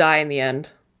people die in the end.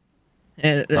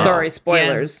 Sorry,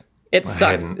 spoilers. Yeah. It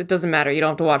sucks. It doesn't matter. You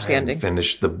don't have to watch the ending.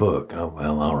 Finished the book. Oh,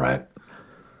 well, all right.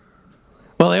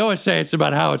 Well, they always say it's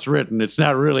about how it's written. It's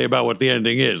not really about what the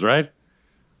ending is, right?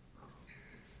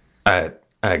 I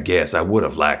guess I would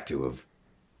have liked to have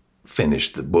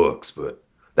finished the books, but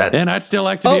that's... And I'd still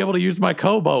like to be able to use my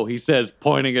Kobo, he says,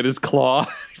 pointing at his claw.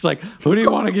 He's like, who do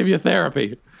you want to give you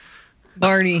therapy?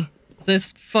 Barty, is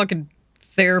this fucking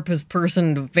therapist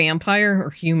person a vampire or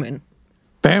human?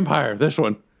 Vampire, this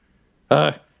one.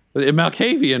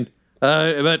 Malkavian,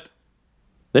 but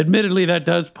admittedly that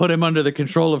does put him under the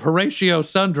control of Horatio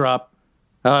Sundrop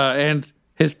and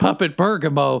his puppet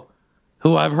Bergamo,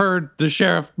 who I've heard the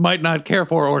sheriff might not care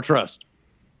for or trust.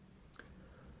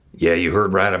 Yeah, you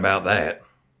heard right about that.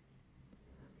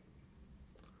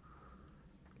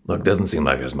 Look, doesn't seem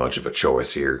like there's much of a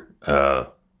choice here.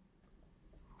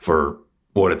 For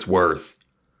what it's worth,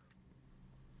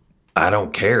 I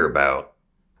don't care about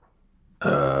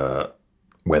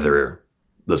whether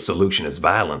the solution is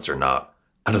violence or not.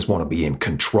 I just want to be in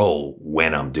control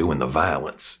when I'm doing the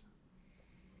violence.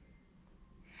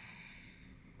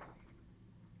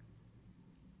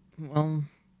 Well,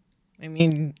 I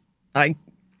mean,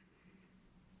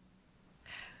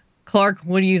 Clark,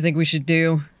 what do you think we should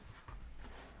do?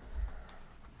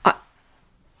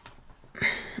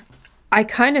 I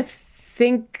kind of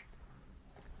think,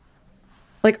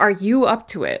 like, are you up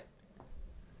to it?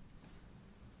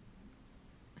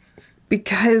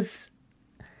 Because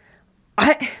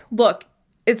look,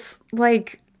 it's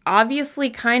like obviously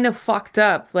kind of fucked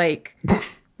up, like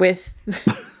with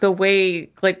the way,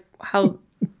 like how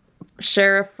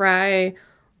Sheriff Fry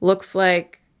looks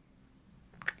like,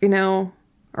 you know,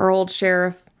 our old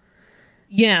sheriff.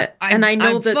 Yeah, and I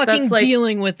know I'm that fucking that's like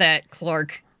dealing with that,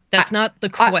 Clark. That's not the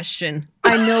question.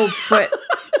 I know, but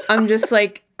I'm just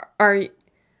like, I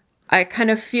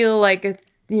kind of feel like,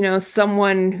 you know,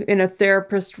 someone in a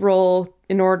therapist role,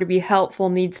 in order to be helpful,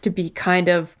 needs to be kind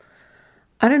of,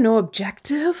 I don't know,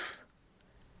 objective.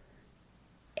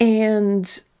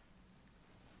 And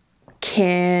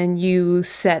can you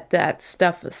set that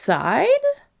stuff aside?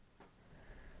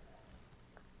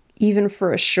 Even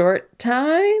for a short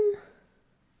time?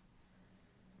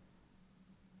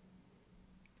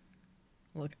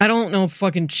 Look, I don't know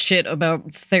fucking shit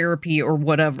about therapy or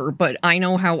whatever, but I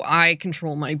know how I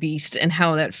control my beast and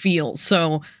how that feels,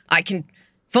 so I can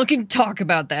fucking talk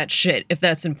about that shit if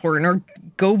that's important, or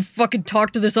go fucking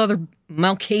talk to this other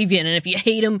Malkavian, and if you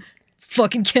hate him,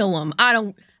 fucking kill him. I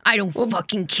don't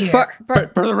fucking care.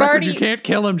 For the record, Barty, you can't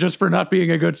kill him just for not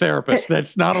being a good therapist.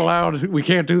 That's not allowed. We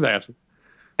can't do that.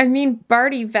 I mean,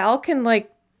 Barty, Val can, like,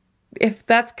 if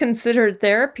that's considered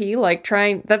therapy, like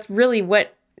that's really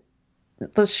what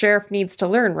the sheriff needs to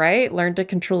learn, right? Learn to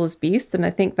control his beast, and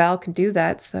I think Val can do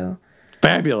that, so.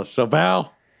 Fabulous. So,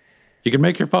 Val, you can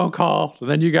make your phone call, and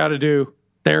then you got to do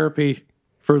therapy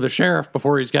for the sheriff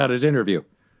before he's got his interview.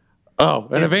 Oh,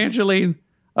 and Evangeline,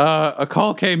 a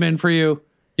call came in for you.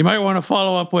 You might want to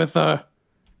follow up with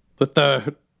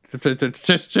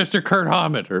Sister Kurt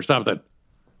Hammett or something.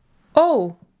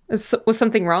 Oh, was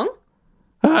something wrong?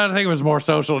 I think it was more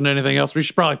social than anything else. We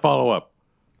should probably follow up.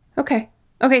 Okay,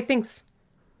 thanks.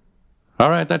 All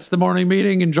right, that's the morning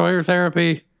meeting. Enjoy your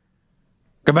therapy.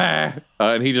 Goodbye.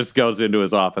 And he just goes into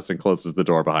his office and closes the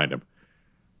door behind him.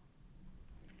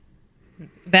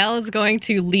 Val is going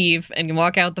to leave and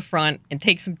walk out the front and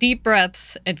take some deep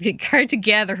breaths and try to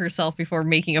gather herself before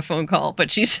making a phone call, but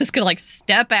she's just gonna, like,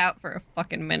 step out for a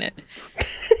fucking minute.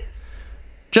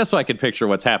 Just so I can picture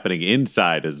what's happening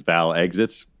inside as Val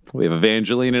exits, we have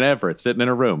Evangeline and Everett sitting in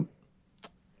a room.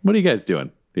 What are you guys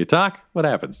doing? Do you talk? What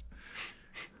happens?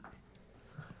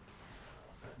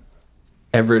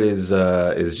 Everett is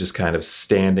just kind of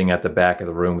standing at the back of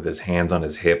the room with his hands on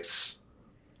his hips.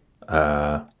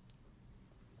 I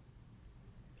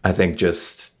think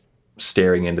just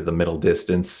staring into the middle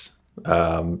distance.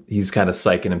 He's kind of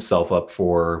psyching himself up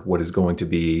for what is going to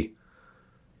be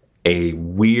a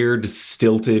weird,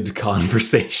 stilted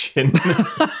conversation.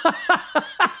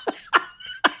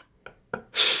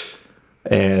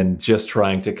 And just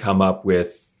trying to come up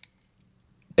with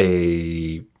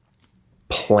a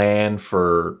plan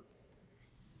for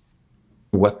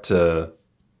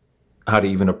how to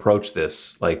even approach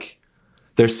this. Like,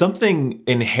 there's something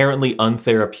inherently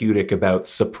untherapeutic about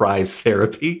surprise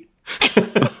therapy.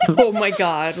 Oh my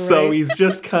God. Right? So he's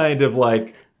just kind of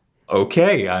like,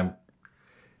 okay,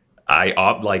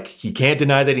 he can't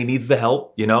deny that he needs the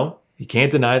help, you know? He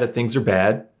can't deny that things are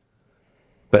bad.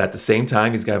 But at the same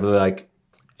time, he's got to be like,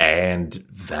 and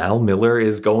Val Miller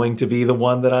is going to be the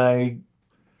one that I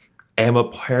am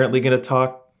apparently going to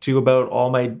talk to about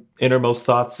all my innermost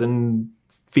thoughts and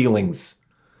feelings.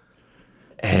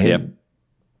 And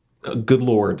good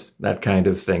Lord, that kind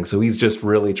of thing. So he's just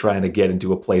really trying to get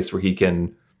into a place where he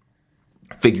can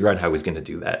figure out how he's going to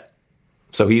do that.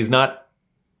 So he's not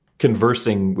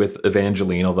conversing with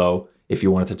Evangeline, although if you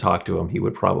wanted to talk to him, he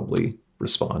would probably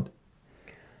respond.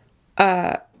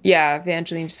 Yeah,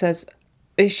 Evangeline says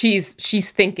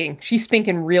she's thinking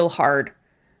real hard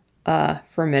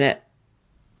for a minute,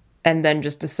 and then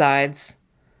just decides,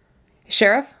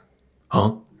 Sheriff?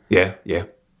 Huh? Yeah.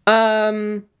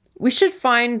 We should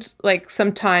find, like,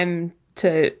 some time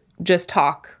to just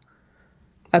talk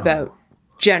about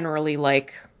generally,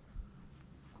 like,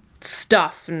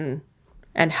 stuff and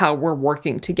how we're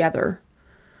working together.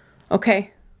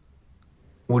 Okay?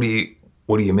 What do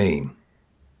you mean?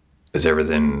 Is there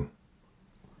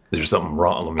something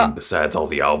wrong? I mean, besides all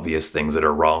the obvious things that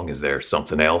are wrong, is there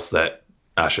something else that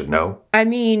I should know? I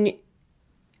mean,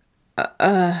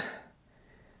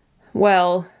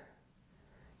 well,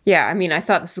 Yeah, I mean, I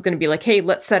thought this was going to be like, hey,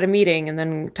 let's set a meeting and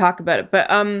then talk about it. But,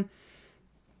 I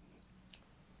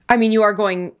mean, you are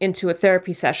going into a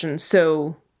therapy session,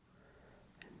 so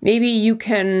maybe you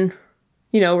can,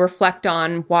 reflect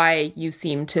on why you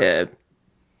seem to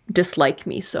dislike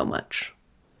me so much.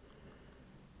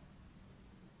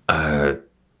 I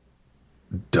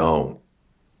don't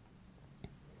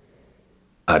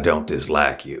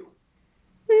dislike you.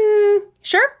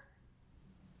 Sure.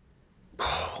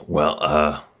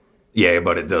 Well, yeah,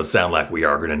 but it does sound like we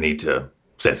are going to need to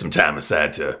set some time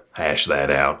aside to hash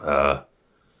that out.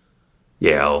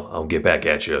 Yeah, I'll get back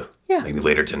at you maybe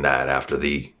later tonight after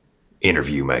the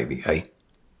interview, maybe, hey?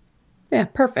 Yeah,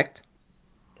 perfect.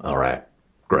 All right,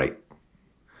 great.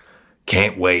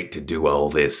 Can't wait to do all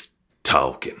this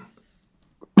talking.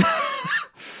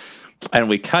 And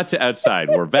we cut to outside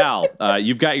where Val,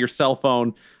 you've got your cell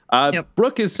phone. Yep.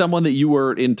 Brooke is someone that you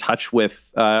were in touch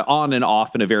with on and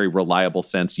off in a very reliable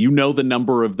sense. You know the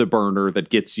number of the burner that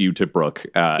gets you to Brooke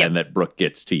and that Brooke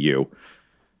gets to you.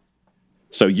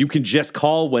 So you can just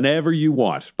call whenever you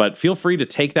want, but feel free to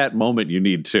take that moment you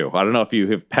need to. I don't know if you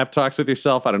have pep talks with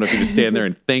yourself. I don't know if you just stand there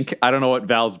and think. I don't know what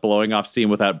Val's blowing off steam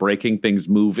without breaking things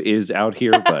move is out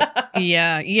here, but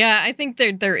Yeah. I think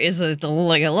there is a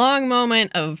long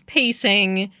moment of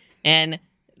pacing and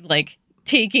like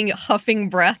taking huffing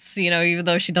breaths, even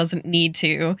though she doesn't need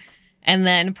to, and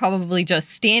then probably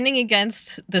just standing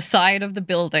against the side of the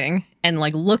building and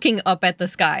like looking up at the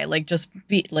sky, like just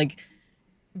be like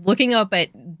looking up at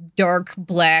dark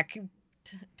black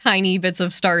tiny bits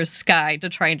of stars sky to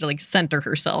try and like center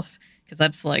herself, because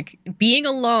that's like being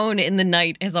alone in the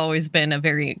night has always been a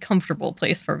very comfortable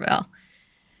place for Val.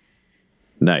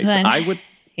 Nice. Then, I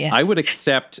would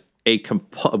accept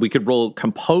we could roll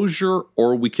composure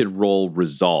or we could roll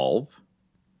resolve.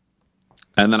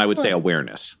 And then I would say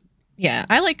awareness. Yeah,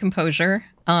 I like composure.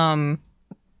 I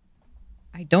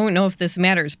don't know if this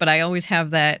matters, but I always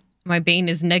have that my Bane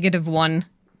is -1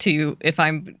 to if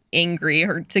I'm angry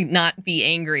or to not be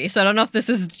angry. So I don't know if this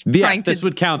is this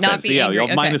would count then. So angry. you'll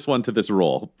have -1 to this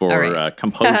roll for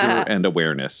composure and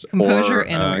awareness. Composure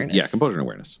and awareness. Yeah, composure and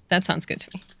awareness. That sounds good to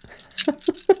me.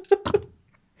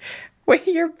 Wait,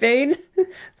 your Bane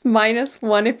is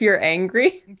 -1 if you're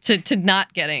angry? To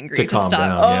not get angry. To calm stop.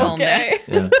 down, Oh, yeah. calm Okay.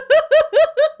 down.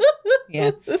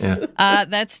 Yeah. Yeah.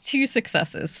 That's 2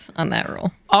 successes on that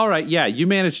roll. All right, yeah, you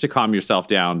managed to calm yourself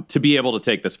down to be able to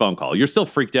take this phone call. You're still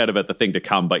freaked out about the thing to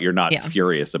come, but you're not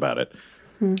furious about it.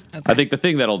 Okay. I think the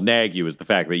thing that'll nag you is the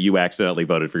fact that you accidentally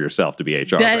voted for yourself to be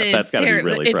HR rep. That's got to be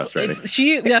really frustrating.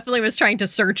 She definitely was trying to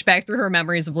search back through her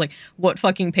memories of like, what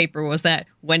fucking paper was that?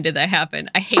 When did that happen?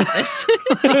 I hate this.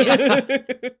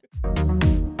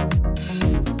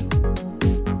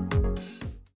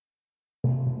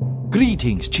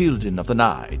 Greetings, children of the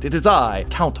night. It is I,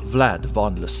 Count Vlad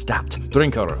von Lestat,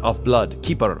 drinker of blood,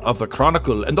 keeper of the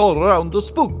chronicle, and all-around a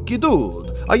spooky dude.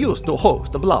 I used to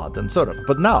host Blood and Syrup,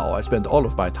 but now I spend all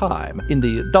of my time in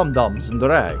the Dum-Dums and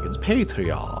Dragons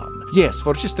Patreon. Yes,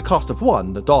 for just the cost of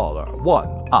 $1.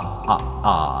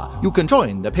 You can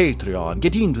join the Patreon,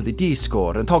 get into the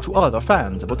Discord, and talk to other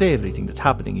fans about everything that's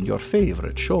happening in your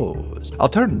favorite shows.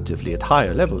 Alternatively, at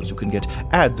higher levels, you can get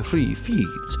ad-free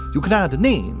feeds. You can add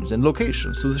names and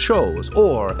locations to the shows,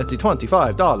 or at the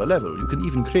 $25 level, you can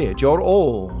even create your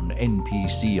own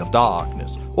NPC of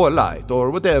darkness, or light,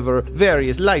 or whatever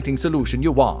various lighting solution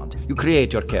you want. You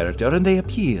create your character, and they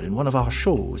appear in one of our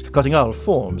shows, causing all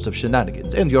forms of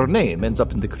shenanigans, and your name ends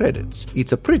up in the credits.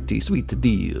 It's a pretty sweet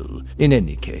deal. In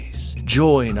any case,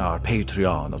 join our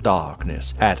Patreon of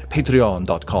Darkness at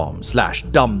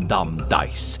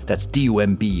patreon.com/dumdumdice. That's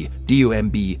DUMBDICE.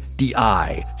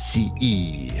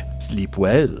 Sleep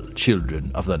well,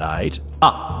 children of the night.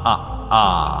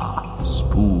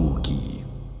 Spooky.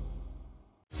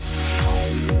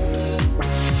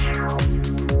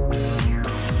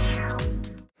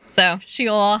 So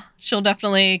she'll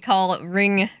definitely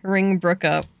ring Brooke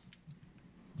up.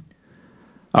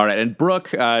 All right, and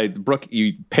Brooke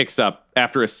picks up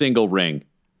after a single ring,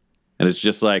 and it's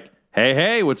just like,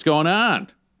 hey, what's going on?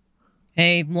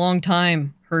 Hey, long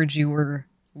time. Heard you were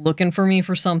looking for me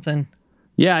for something.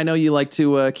 Yeah, I know you like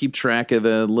to keep track of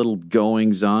the little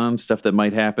goings-on, stuff that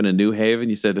might happen in New Haven.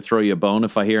 You said to throw you a bone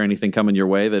if I hear anything coming your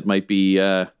way that might be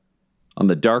on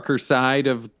the darker side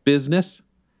of business.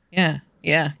 Yeah.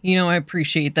 I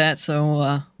appreciate that.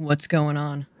 So what's going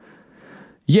on?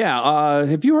 Yeah,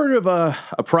 have you heard of a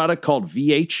product called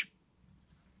VH?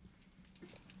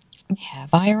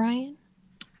 Have I, Ryan?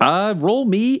 Roll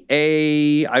me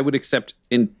I would accept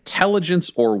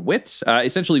intelligence or wits.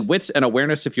 Essentially wits and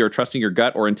awareness if you're trusting your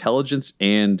gut, or intelligence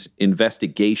and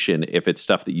investigation if it's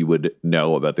stuff that you would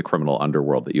know about the criminal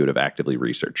underworld that you would have actively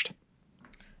researched.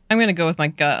 I'm going to go with my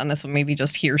gut on this one, maybe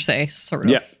just hearsay, sort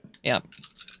of. Yeah. Yep.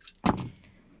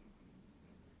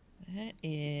 That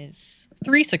is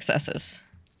 3 successes.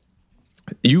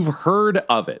 You've heard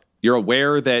of it. You're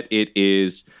aware that it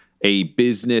is a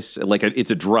business,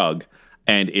 it's a drug,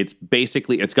 and it's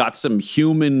got some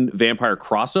human vampire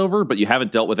crossover, but you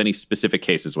haven't dealt with any specific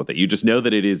cases with it. You just know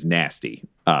that it is nasty.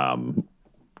 Not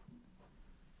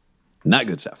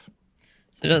good stuff.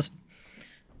 So it does.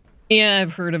 Yeah,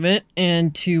 I've heard of it,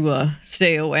 and to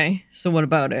stay away. So what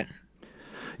about it?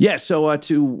 Yeah, so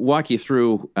to walk you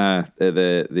through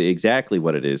the exactly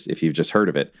what it is, if you've just heard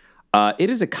of it, it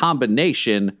is a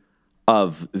combination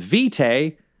of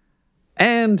Vitae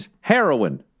and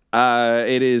heroin.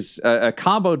 It is a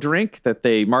combo drink that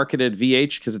they marketed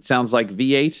VH because it sounds like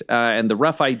V8. And the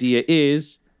rough idea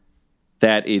is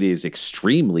that it is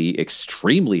extremely,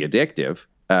 extremely addictive.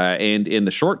 And in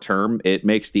the short term, it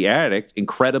makes the addict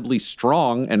incredibly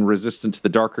strong and resistant to the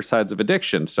darker sides of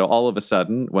addiction. So all of a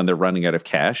sudden, when they're running out of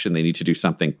cash and they need to do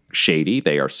something shady,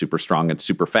 they are super strong and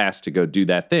super fast to go do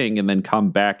that thing and then come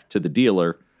back to the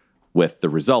dealer with the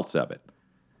results of it.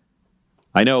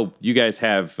 I know you guys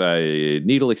have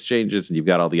needle exchanges and you've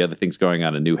got all the other things going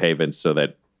on in New Haven so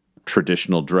that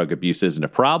traditional drug abuse isn't a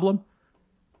problem.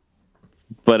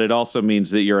 But it also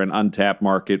means that you're an untapped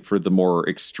market for the more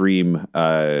extreme,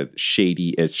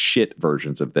 shady as shit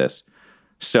versions of this.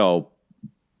 So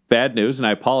bad news, and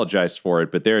I apologize for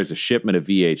it, but there is a shipment of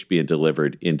VH being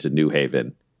delivered into New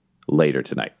Haven later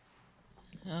tonight.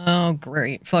 Oh,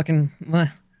 great. Fucking, I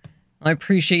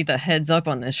appreciate the heads up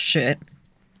on this shit.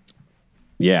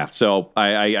 Yeah, so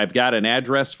I've got an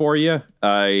address for you.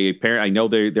 I know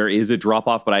there is a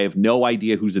drop-off, but I have no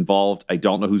idea who's involved. I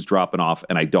don't know who's dropping off,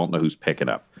 and I don't know who's picking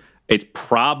up. It's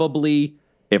probably,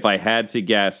 if I had to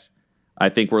guess, I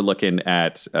think we're looking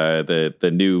at the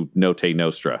new Notte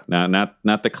Nostra. Now,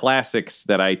 not the classics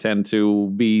that I tend to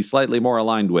be slightly more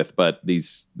aligned with, but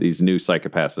these new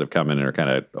psychopaths that have come in and are kind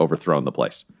of overthrown the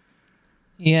place.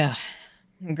 Yeah,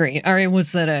 great. All right,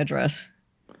 what's that address?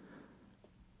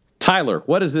 Tyler,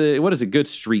 what is a good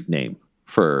street name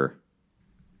for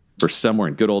somewhere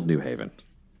in good old New Haven?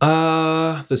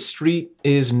 The street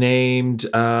is named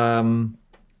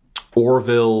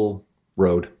Orville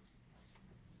Road.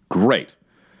 Great.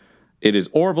 It is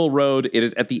Orville Road. It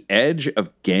is at the edge of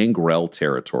Gangrel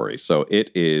territory. So it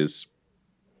is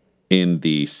in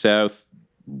the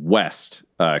southwest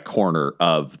corner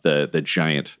of the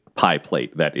giant pie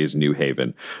plate that is New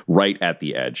Haven, right at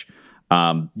the edge.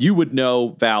 You would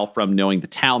know, Val, from knowing the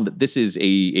town, that this is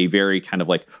a very kind of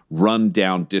like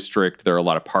run-down district. There are a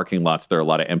lot of parking lots. There are a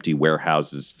lot of empty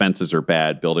warehouses. Fences are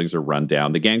bad. Buildings are run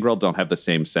down. The Gangrel don't have the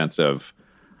same sense of,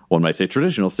 one might say,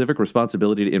 traditional civic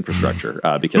responsibility to infrastructure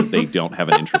because they don't have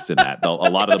an interest in that. A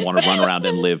lot of them want to run around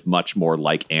and live much more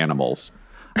like animals.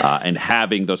 And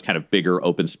having those kind of bigger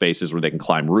open spaces where they can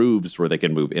climb roofs, where they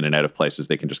can move in and out of places,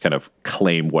 they can just kind of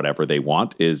claim whatever they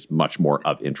want is much more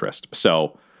of interest.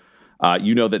 So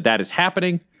you know that is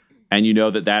happening, and you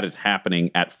know that is happening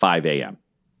at 5 a.m.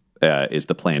 Is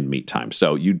the planned meet time.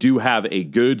 So you do have a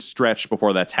good stretch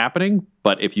before that's happening,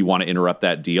 but if you want to interrupt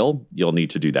that deal, you'll need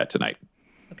to do that tonight.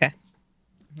 Okay.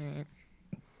 All right.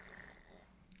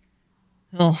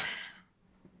 Well,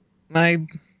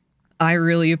 I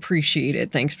really appreciate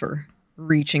it. Thanks for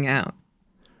reaching out.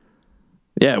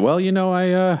 Yeah, well,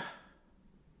 I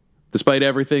despite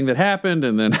everything that happened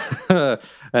and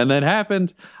then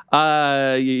happened,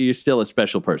 you're still a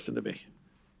special person to me.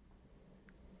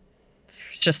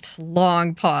 There's just a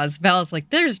long pause. Val's like,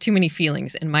 there's too many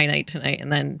feelings in my night tonight.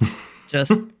 And then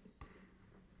just,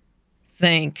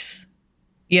 thanks.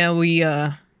 Yeah, we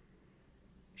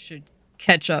should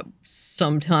catch up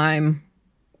sometime.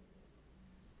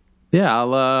 Yeah,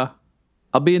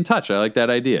 I'll be in touch. I like that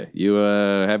idea. You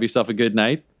have yourself a good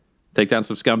night. Take down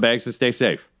some scumbags and stay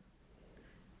safe.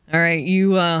 All right,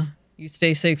 you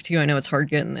stay safe too. I know it's hard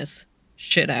getting this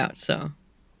shit out, so.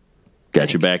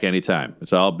 Got your back anytime.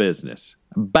 It's all business.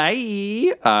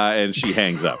 Bye. And she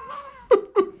hangs up.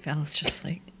 Val's just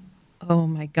like, oh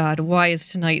my God, why is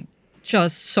tonight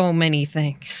just so many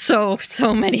things? So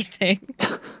many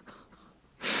things.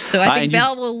 So I think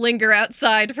Val will linger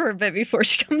outside for a bit before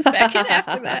she comes back in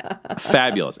after that.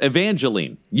 Fabulous.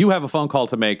 Evangeline, you have a phone call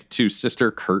to make to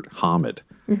Sister Kurt Hamid.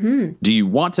 Mm-hmm. Do you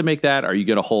want to make that? Are you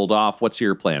going to hold off? What's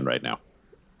your plan right now?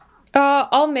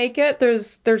 I'll make it.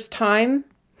 There's time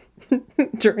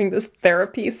during this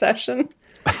therapy session.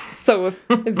 So if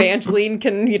Evangeline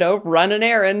can, run an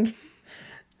errand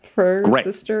for Great.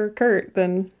 Sister Kurt,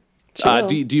 then she will.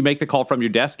 Do you make the call from your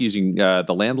desk using the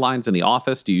landlines in the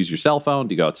office? Do you use your cell phone?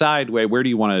 Do you go outside? Where do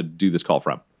you want to do this call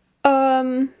from?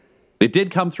 It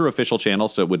did come through official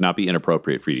channels, so it would not be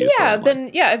inappropriate for you to use the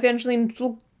landline. Evangeline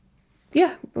will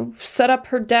set up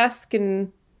her desk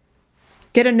and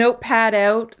get a notepad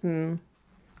out and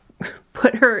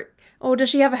put her... Oh, does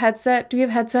she have a headset? Do we have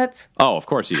headsets? Oh, of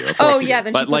course you do. Of course you do.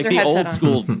 Then but she puts like her the headset old on.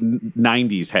 school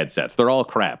 90s headsets, they're all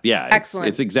crap. Yeah, Excellent.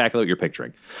 It's exactly what you're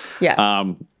picturing. Yeah.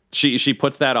 She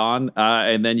puts that on,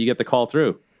 and then you get the call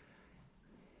through.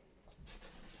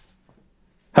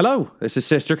 Hello, this is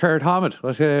Sister Kurt Hammond.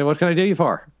 What can I do you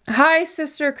for? Hi,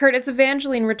 Sister Kurt. It's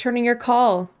Evangeline returning your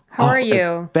call. How are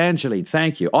you? Evangeline,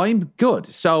 thank you. I'm good.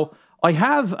 So I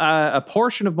have a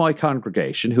portion of my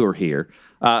congregation who are here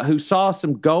who saw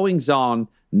some goings-on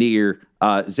near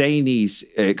Zany's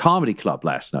comedy club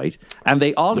last night, and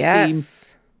they all seem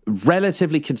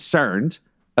relatively concerned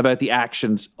about the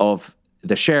actions of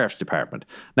the sheriff's department.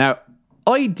 Now,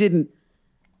 I didn't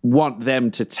want them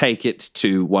to take it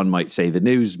to, one might say, the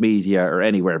news media or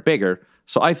anywhere bigger,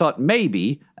 so I thought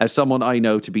maybe, as someone I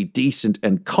know to be decent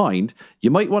and kind, you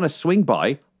might want to swing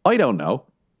by, I don't know,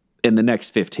 in the next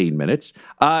 15 minutes,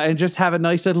 and just have a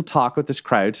nice little talk with this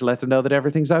crowd to let them know that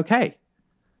everything's okay.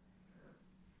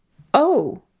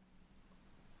 Oh,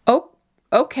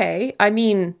 okay. I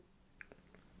mean,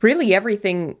 really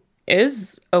everything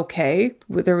is okay.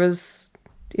 There was,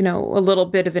 a little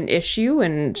bit of an issue,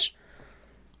 and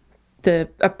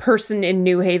a person in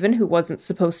New Haven who wasn't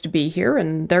supposed to be here,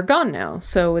 and they're gone now.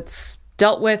 So it's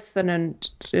dealt with, and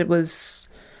it was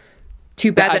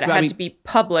too bad that it had to be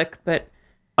public, but...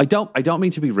 I don't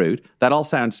mean to be rude. That all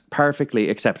sounds perfectly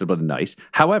acceptable and nice.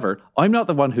 However, I'm not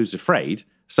the one who's afraid,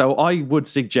 so I would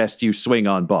suggest you swing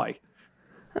on by.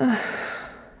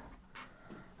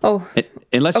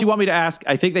 Unless you want me to ask,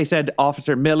 I think they said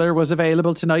Officer Miller was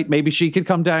available tonight. Maybe she could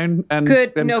come down and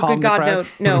calm the crowd.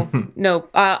 No.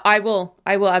 I will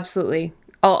absolutely.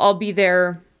 I'll be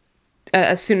there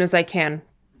as soon as I can.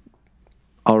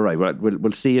 All right.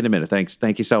 We'll see you in a minute. Thanks.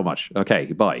 Thank you so much. Okay.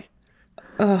 Bye.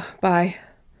 Bye.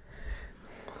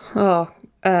 All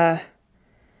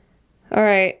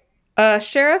right.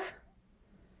 Sheriff?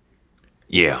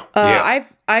 Yeah.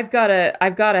 I've got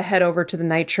to head over to the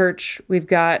night church. We've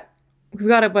got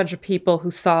a bunch of people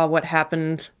who saw what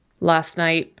happened last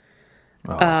night.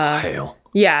 Oh, hell.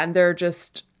 Yeah, and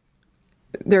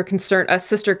they're concerned.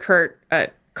 Sister Kurt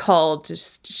called.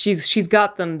 She's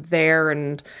got them there,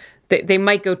 and they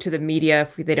might go to the media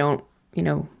if they don't,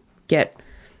 get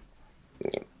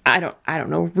I don't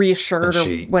know, reassured or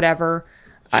whatever.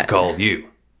 She called you.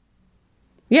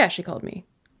 Yeah, she called me.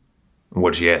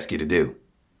 What'd she ask you to do?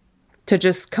 To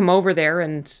just come over there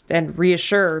and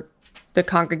reassure the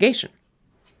congregation.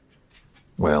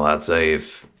 Well, I'd say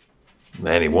if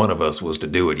any one of us was to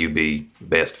do it, you'd be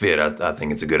best fit. I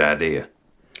think it's a good idea.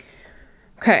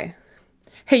 Okay.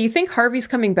 Hey, you think Harvey's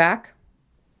coming back?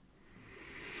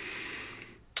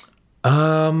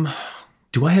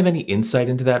 Do I have any insight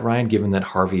into that, Ryan, given that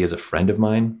Harvey is a friend of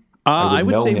mine? I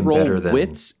would say roll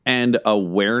wits and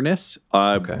awareness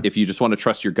if you just want to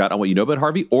trust your gut on what you know about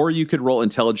Harvey, or you could roll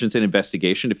intelligence and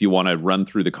investigation if you want to run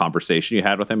through the conversation you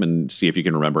had with him and see if you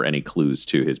can remember any clues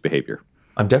to his behavior.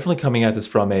 I'm definitely coming at this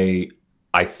from I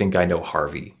think I know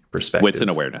Harvey perspective. Wits and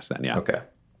awareness then, yeah. Okay.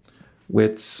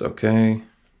 Wits, okay.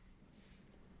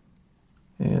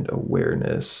 And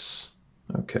awareness,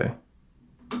 okay.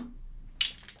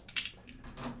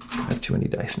 I have too many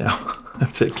dice now. I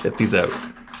have to get these out.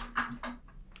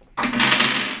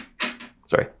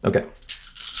 Sorry. Okay.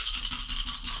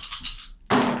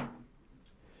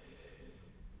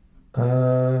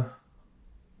 Oh,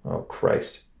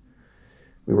 Christ.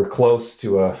 We were close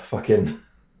to a fucking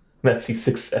messy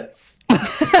success. A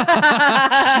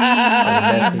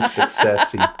messy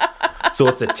success. So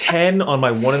it's a 10 on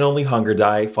my one and only hunger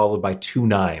die, followed by 2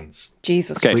 9s.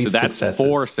 Jesus. Okay, so that's successes.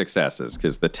 4 successes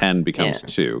because the 10 becomes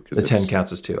 2. The 10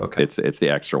 counts as 2. Okay. It's the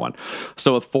extra one.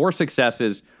 So with 4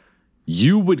 successes,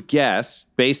 you would guess,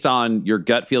 based on your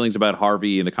gut feelings about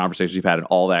Harvey and the conversations you've had and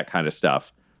all that kind of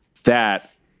stuff,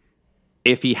 that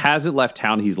if he hasn't left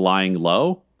town, he's lying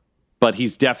low, but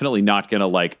he's definitely not going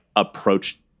to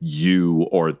approach you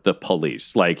or the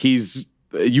police.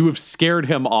 You have scared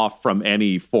him off from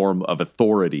any form of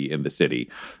authority in the city.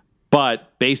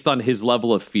 But based on his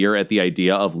level of fear at the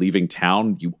idea of leaving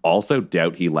town, you also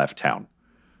doubt he left town.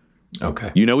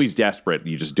 Okay. You know he's desperate.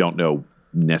 You just don't know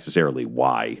necessarily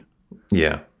why.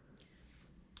 Yeah.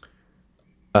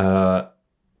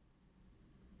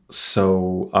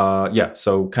 So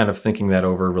kind of thinking that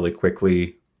over really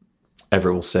quickly,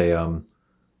 Everett will say,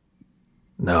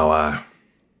 no, I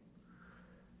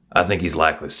think he's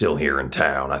likely still here in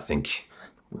town. I think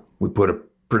we put a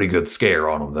pretty good scare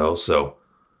on him, though, so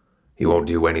he won't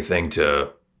do anything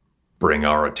to bring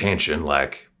our attention,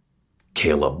 like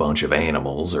kill a bunch of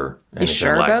animals or anything You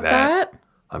sure like about that. that?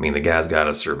 I mean, the guy's got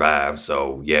to survive,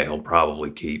 so yeah, he'll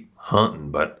probably keep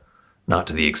hunting, but not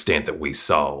to the extent that we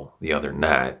saw the other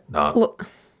night. Not Look,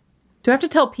 do I have to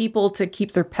tell people to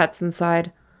keep their pets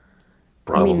inside?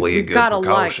 probably a we've good got a lot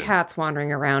of precaution. cats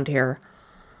wandering around here.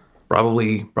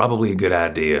 Probably a good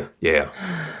idea. Yeah.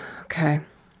 Okay.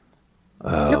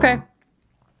 Okay.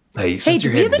 Hey, Hey, since do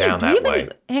you're we have heading any? down Do we that have way,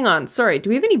 any? Hang on. Sorry. Do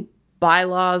we have any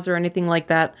bylaws or anything like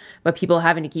that about people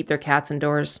having to keep their cats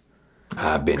indoors?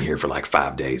 I've been here for like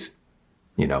 5 days.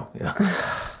 You know, yeah.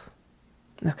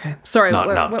 Okay. Sorry. Not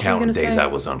what were you counting gonna days say? I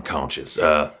was unconscious.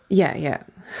 Yeah.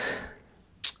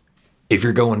 If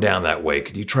you're going down that way,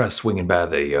 could you try swinging by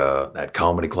the that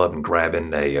comedy club and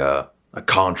grabbing a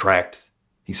contract?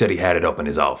 He said he had it up in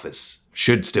his office.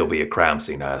 Should still be a crime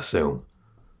scene, I assume.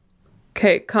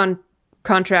 Okay.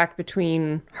 Contract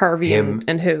between Harvey Him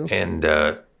and who? And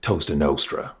Tosta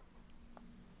Nostra.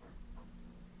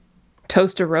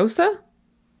 Tosta Rosa?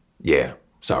 Yeah, Oh,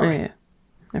 sorry. yeah.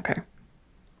 Okay.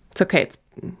 It's okay. It's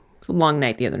a long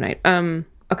night the other night.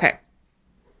 Okay.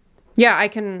 Yeah,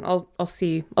 I'll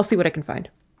see what I can find.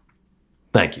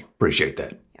 Thank you. Appreciate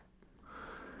that.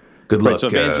 Good luck. Right, so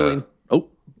Evangeline.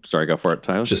 Sorry, go for it,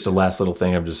 Tyler. Just a last little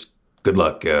thing. Good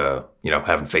luck,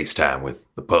 having FaceTime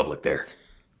with the public there.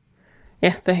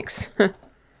 Yeah, thanks.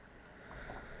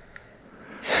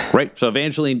 Right. So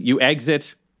Evangeline, you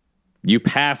exit. You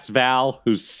pass Val,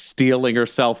 who's steeling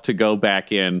herself to go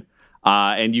back in,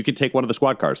 and you can take one of the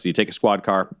squad cars. So you take a squad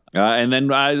car, and then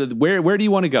where do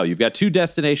you want to go? You've got 2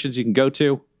 destinations you can go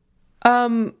to.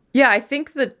 Yeah, I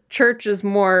think the church is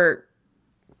more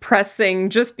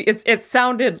pressing. It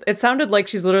sounded like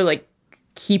she's literally like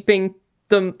keeping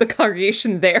the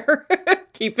congregation there,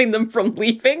 keeping them from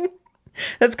leaving.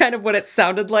 That's kind of what it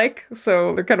sounded like.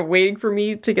 So they're kind of waiting for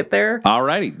me to get there.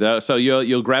 Alrighty. So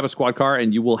you'll grab a squad car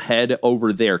and you will head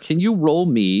over there. Can you roll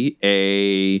me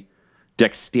a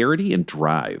dexterity and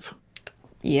drive?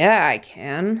 Yeah, I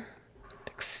can.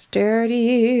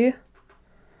 Dexterity.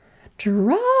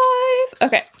 Drive.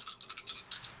 Okay.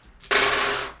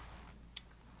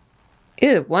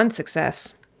 Ew, 1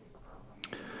 success.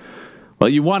 Well,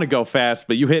 you want to go fast,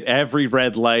 but you hit every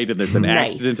red light, and there's an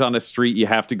Nice. accident on the street. You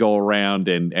have to go around,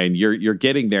 and you're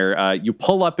getting there. You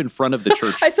pull up in front of the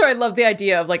church. I love the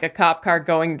idea of like a cop car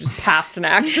going just past an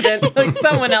accident, like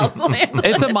someone else will handle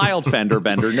It's a it. mild fender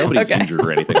bender. Nobody's Okay. injured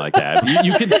or anything like that.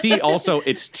 You can see also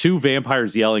it's 2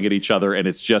 vampires yelling at each other, and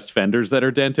it's just fenders that are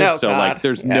dented. Oh, so God. like,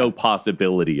 there's Yeah. no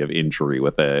possibility of injury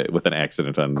with an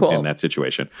accident Cool. in that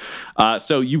situation.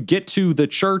 So you get to the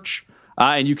church.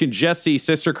 And you can just see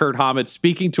Sister Kurt Hamid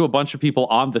speaking to a bunch of people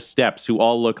on the steps who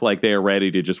all look like they are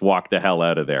ready to just walk the hell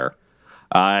out of there.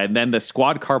 And then the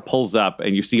squad car pulls up,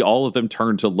 and you see all of them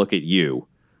turn to look at you.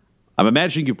 I'm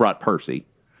imagining you've brought Percy.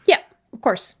 Yeah, of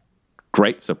course.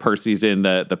 Great. So Percy's in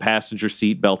the passenger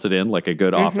seat, belted in like a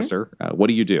good officer. What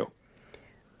do you do?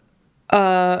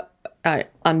 I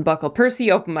unbuckle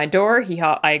Percy, open my door.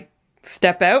 I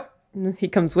step out. He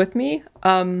comes with me.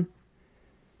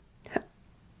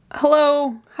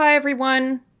 Hello. Hi,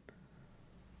 everyone.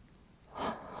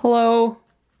 Hello.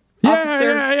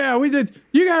 Officer. Yeah. We did.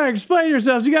 You gotta explain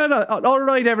yourselves. You gotta. All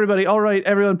right, everybody. All right,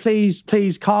 everyone. Please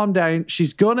calm down.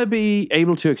 She's gonna be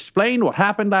able to explain what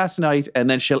happened last night, and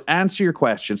then she'll answer your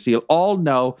questions, so you'll all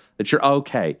know that you're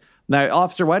okay. Now,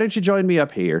 officer, why don't you join me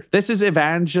up here? This is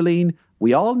Evangeline.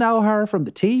 We all know her from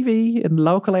the TV in the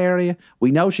local area.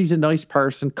 We know she's a nice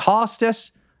person.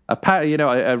 Costas,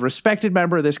 a respected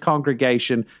member of this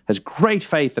congregation, has great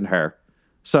faith in her.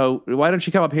 So why don't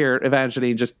you come up here,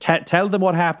 Evangeline, just tell them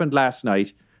what happened last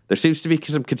night. There seems to be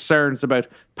some concerns about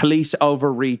police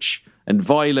overreach and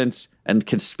violence and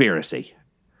conspiracy.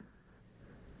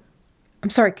 I'm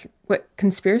sorry. What?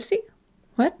 Conspiracy?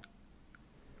 What?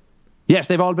 Yes,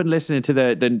 they've all been listening to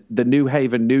the New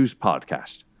Haven News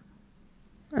podcast.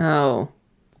 Oh.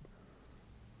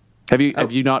 Have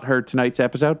you not heard tonight's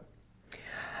episode?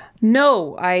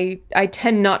 No, I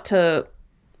tend not to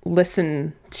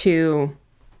listen to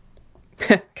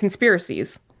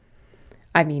conspiracies.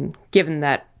 I mean, given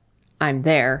that I'm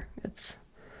there, it's...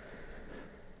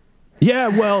 Yeah,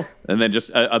 well... And then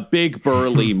just a big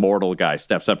burly mortal guy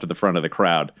steps up to the front of the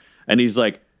crowd, and he's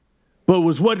like, But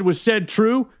was what was said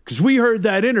true? Because we heard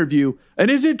that interview.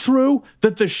 And is it true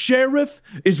that the sheriff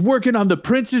is working on the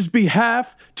prince's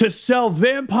behalf to sell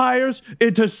vampires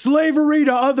into slavery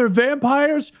to other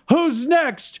vampires? Who's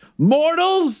next?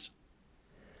 Mortals?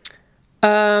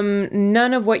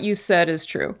 None of what you said is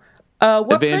true.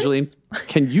 What Evangeline, prince?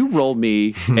 can you roll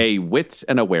me a wits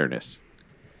and awareness?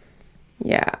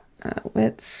 Yeah,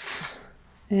 wits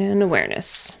and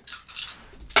awareness.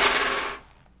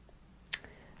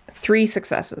 3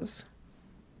 successes.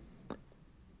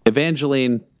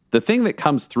 Evangeline, the thing that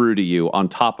comes through to you on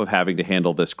top of having to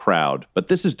handle this crowd, but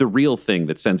this is the real thing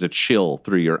that sends a chill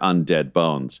through your undead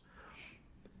bones,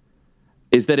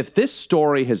 is that if this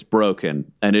story has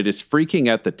broken and it is freaking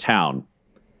out the town,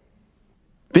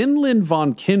 Finland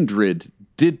von Kindred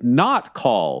did not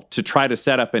call to try to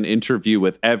set up an interview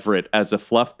with Everett as a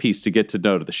fluff piece to get to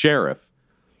know the sheriff.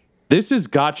 This is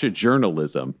gotcha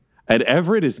journalism, and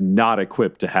Everett is not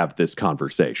equipped to have this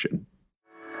conversation.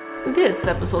 This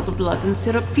episode of Blood and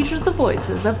Syrup features the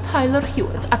voices of Tyler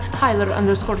Hewitt at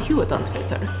Tyler_Hewitt on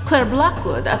Twitter, Claire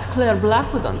Blackwood at Claire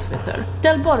Blackwood on Twitter,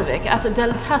 Del Borvik at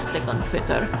Deltastic on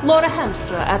Twitter, Laura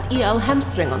Hamstra at EL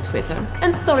Hamstring on Twitter,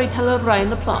 and storyteller Ryan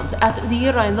LaPlante at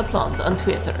the Ryan LaPlante on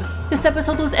Twitter. This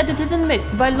episode was edited and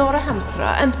mixed by Laura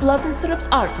Hamstra, and Blood and Syrup's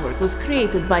artwork was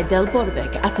created by Del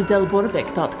Borvik at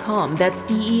delborvik.com. That's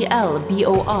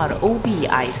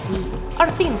DELBOROVIC.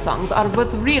 Our theme songs are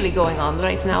What's Really Going On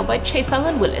Right Now by Chase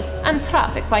Allen Willis and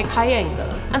Traffic by Kai Engel,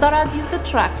 and our ads use the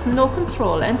tracks No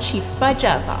Control and Chiefs by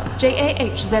Jazzar,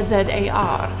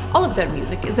 JAHZZAR. All of their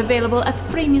music is available at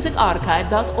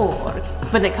freemusicarchive.org.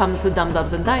 When it comes to Dum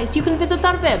Dums and Dice, you can visit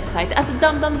our website at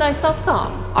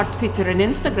dumdumdice.com, our Twitter and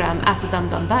Instagram at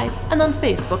dumdumdice, and on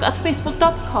Facebook at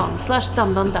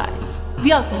facebook.com/dumdumdice.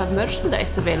 We also have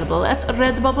merchandise available at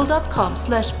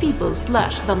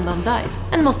redbubble.com/people/dumdumdice.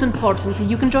 And most importantly,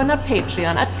 you can join our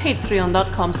Patreon at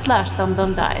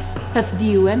patreon.com/dumdumdice. That's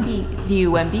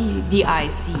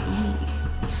DUMBDICE.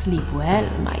 Sleep well,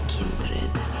 my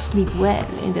kindred. Sleep well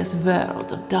in this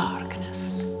world of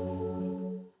darkness.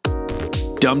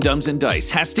 Dum Dums and Dice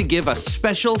has to give a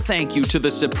special thank you to the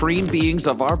supreme beings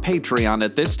of our Patreon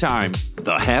at this time.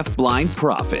 The Half-Blind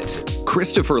Prophet,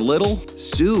 Christopher Little,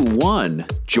 Sue One,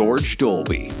 George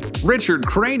Dolby, Richard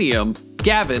Cranium,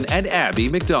 Gavin and Abby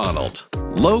McDonald,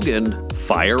 Logan,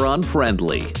 Fire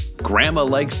Unfriendly, Grandma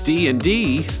Likes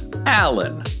D&D,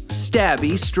 Alan,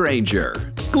 Stabby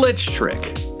Stranger, Glitch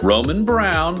Trick, Roman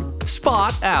Brown,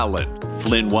 Spot Allen,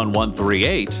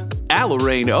 Flynn1138,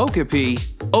 Alarain Okapi,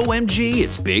 OMG,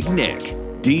 it's Big Nick,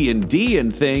 D&D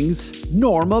and Things,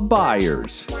 Norma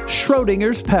Byers,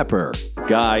 Schrodinger's Pepper,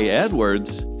 Guy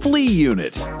Edwards, Flea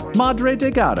Unit, Madre de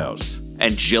Gatos,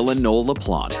 and Jill and Noel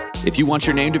LaPlante. If you want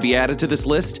your name to be added to this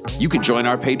list, you can join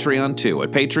our Patreon too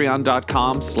at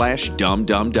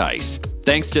patreon.com/dumdumdice.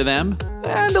 Thanks to them,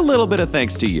 and a little bit of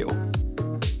thanks to you.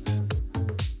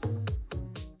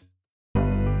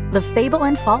 The Fable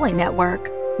and Folly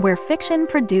Network, where fiction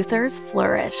producers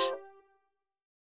flourish.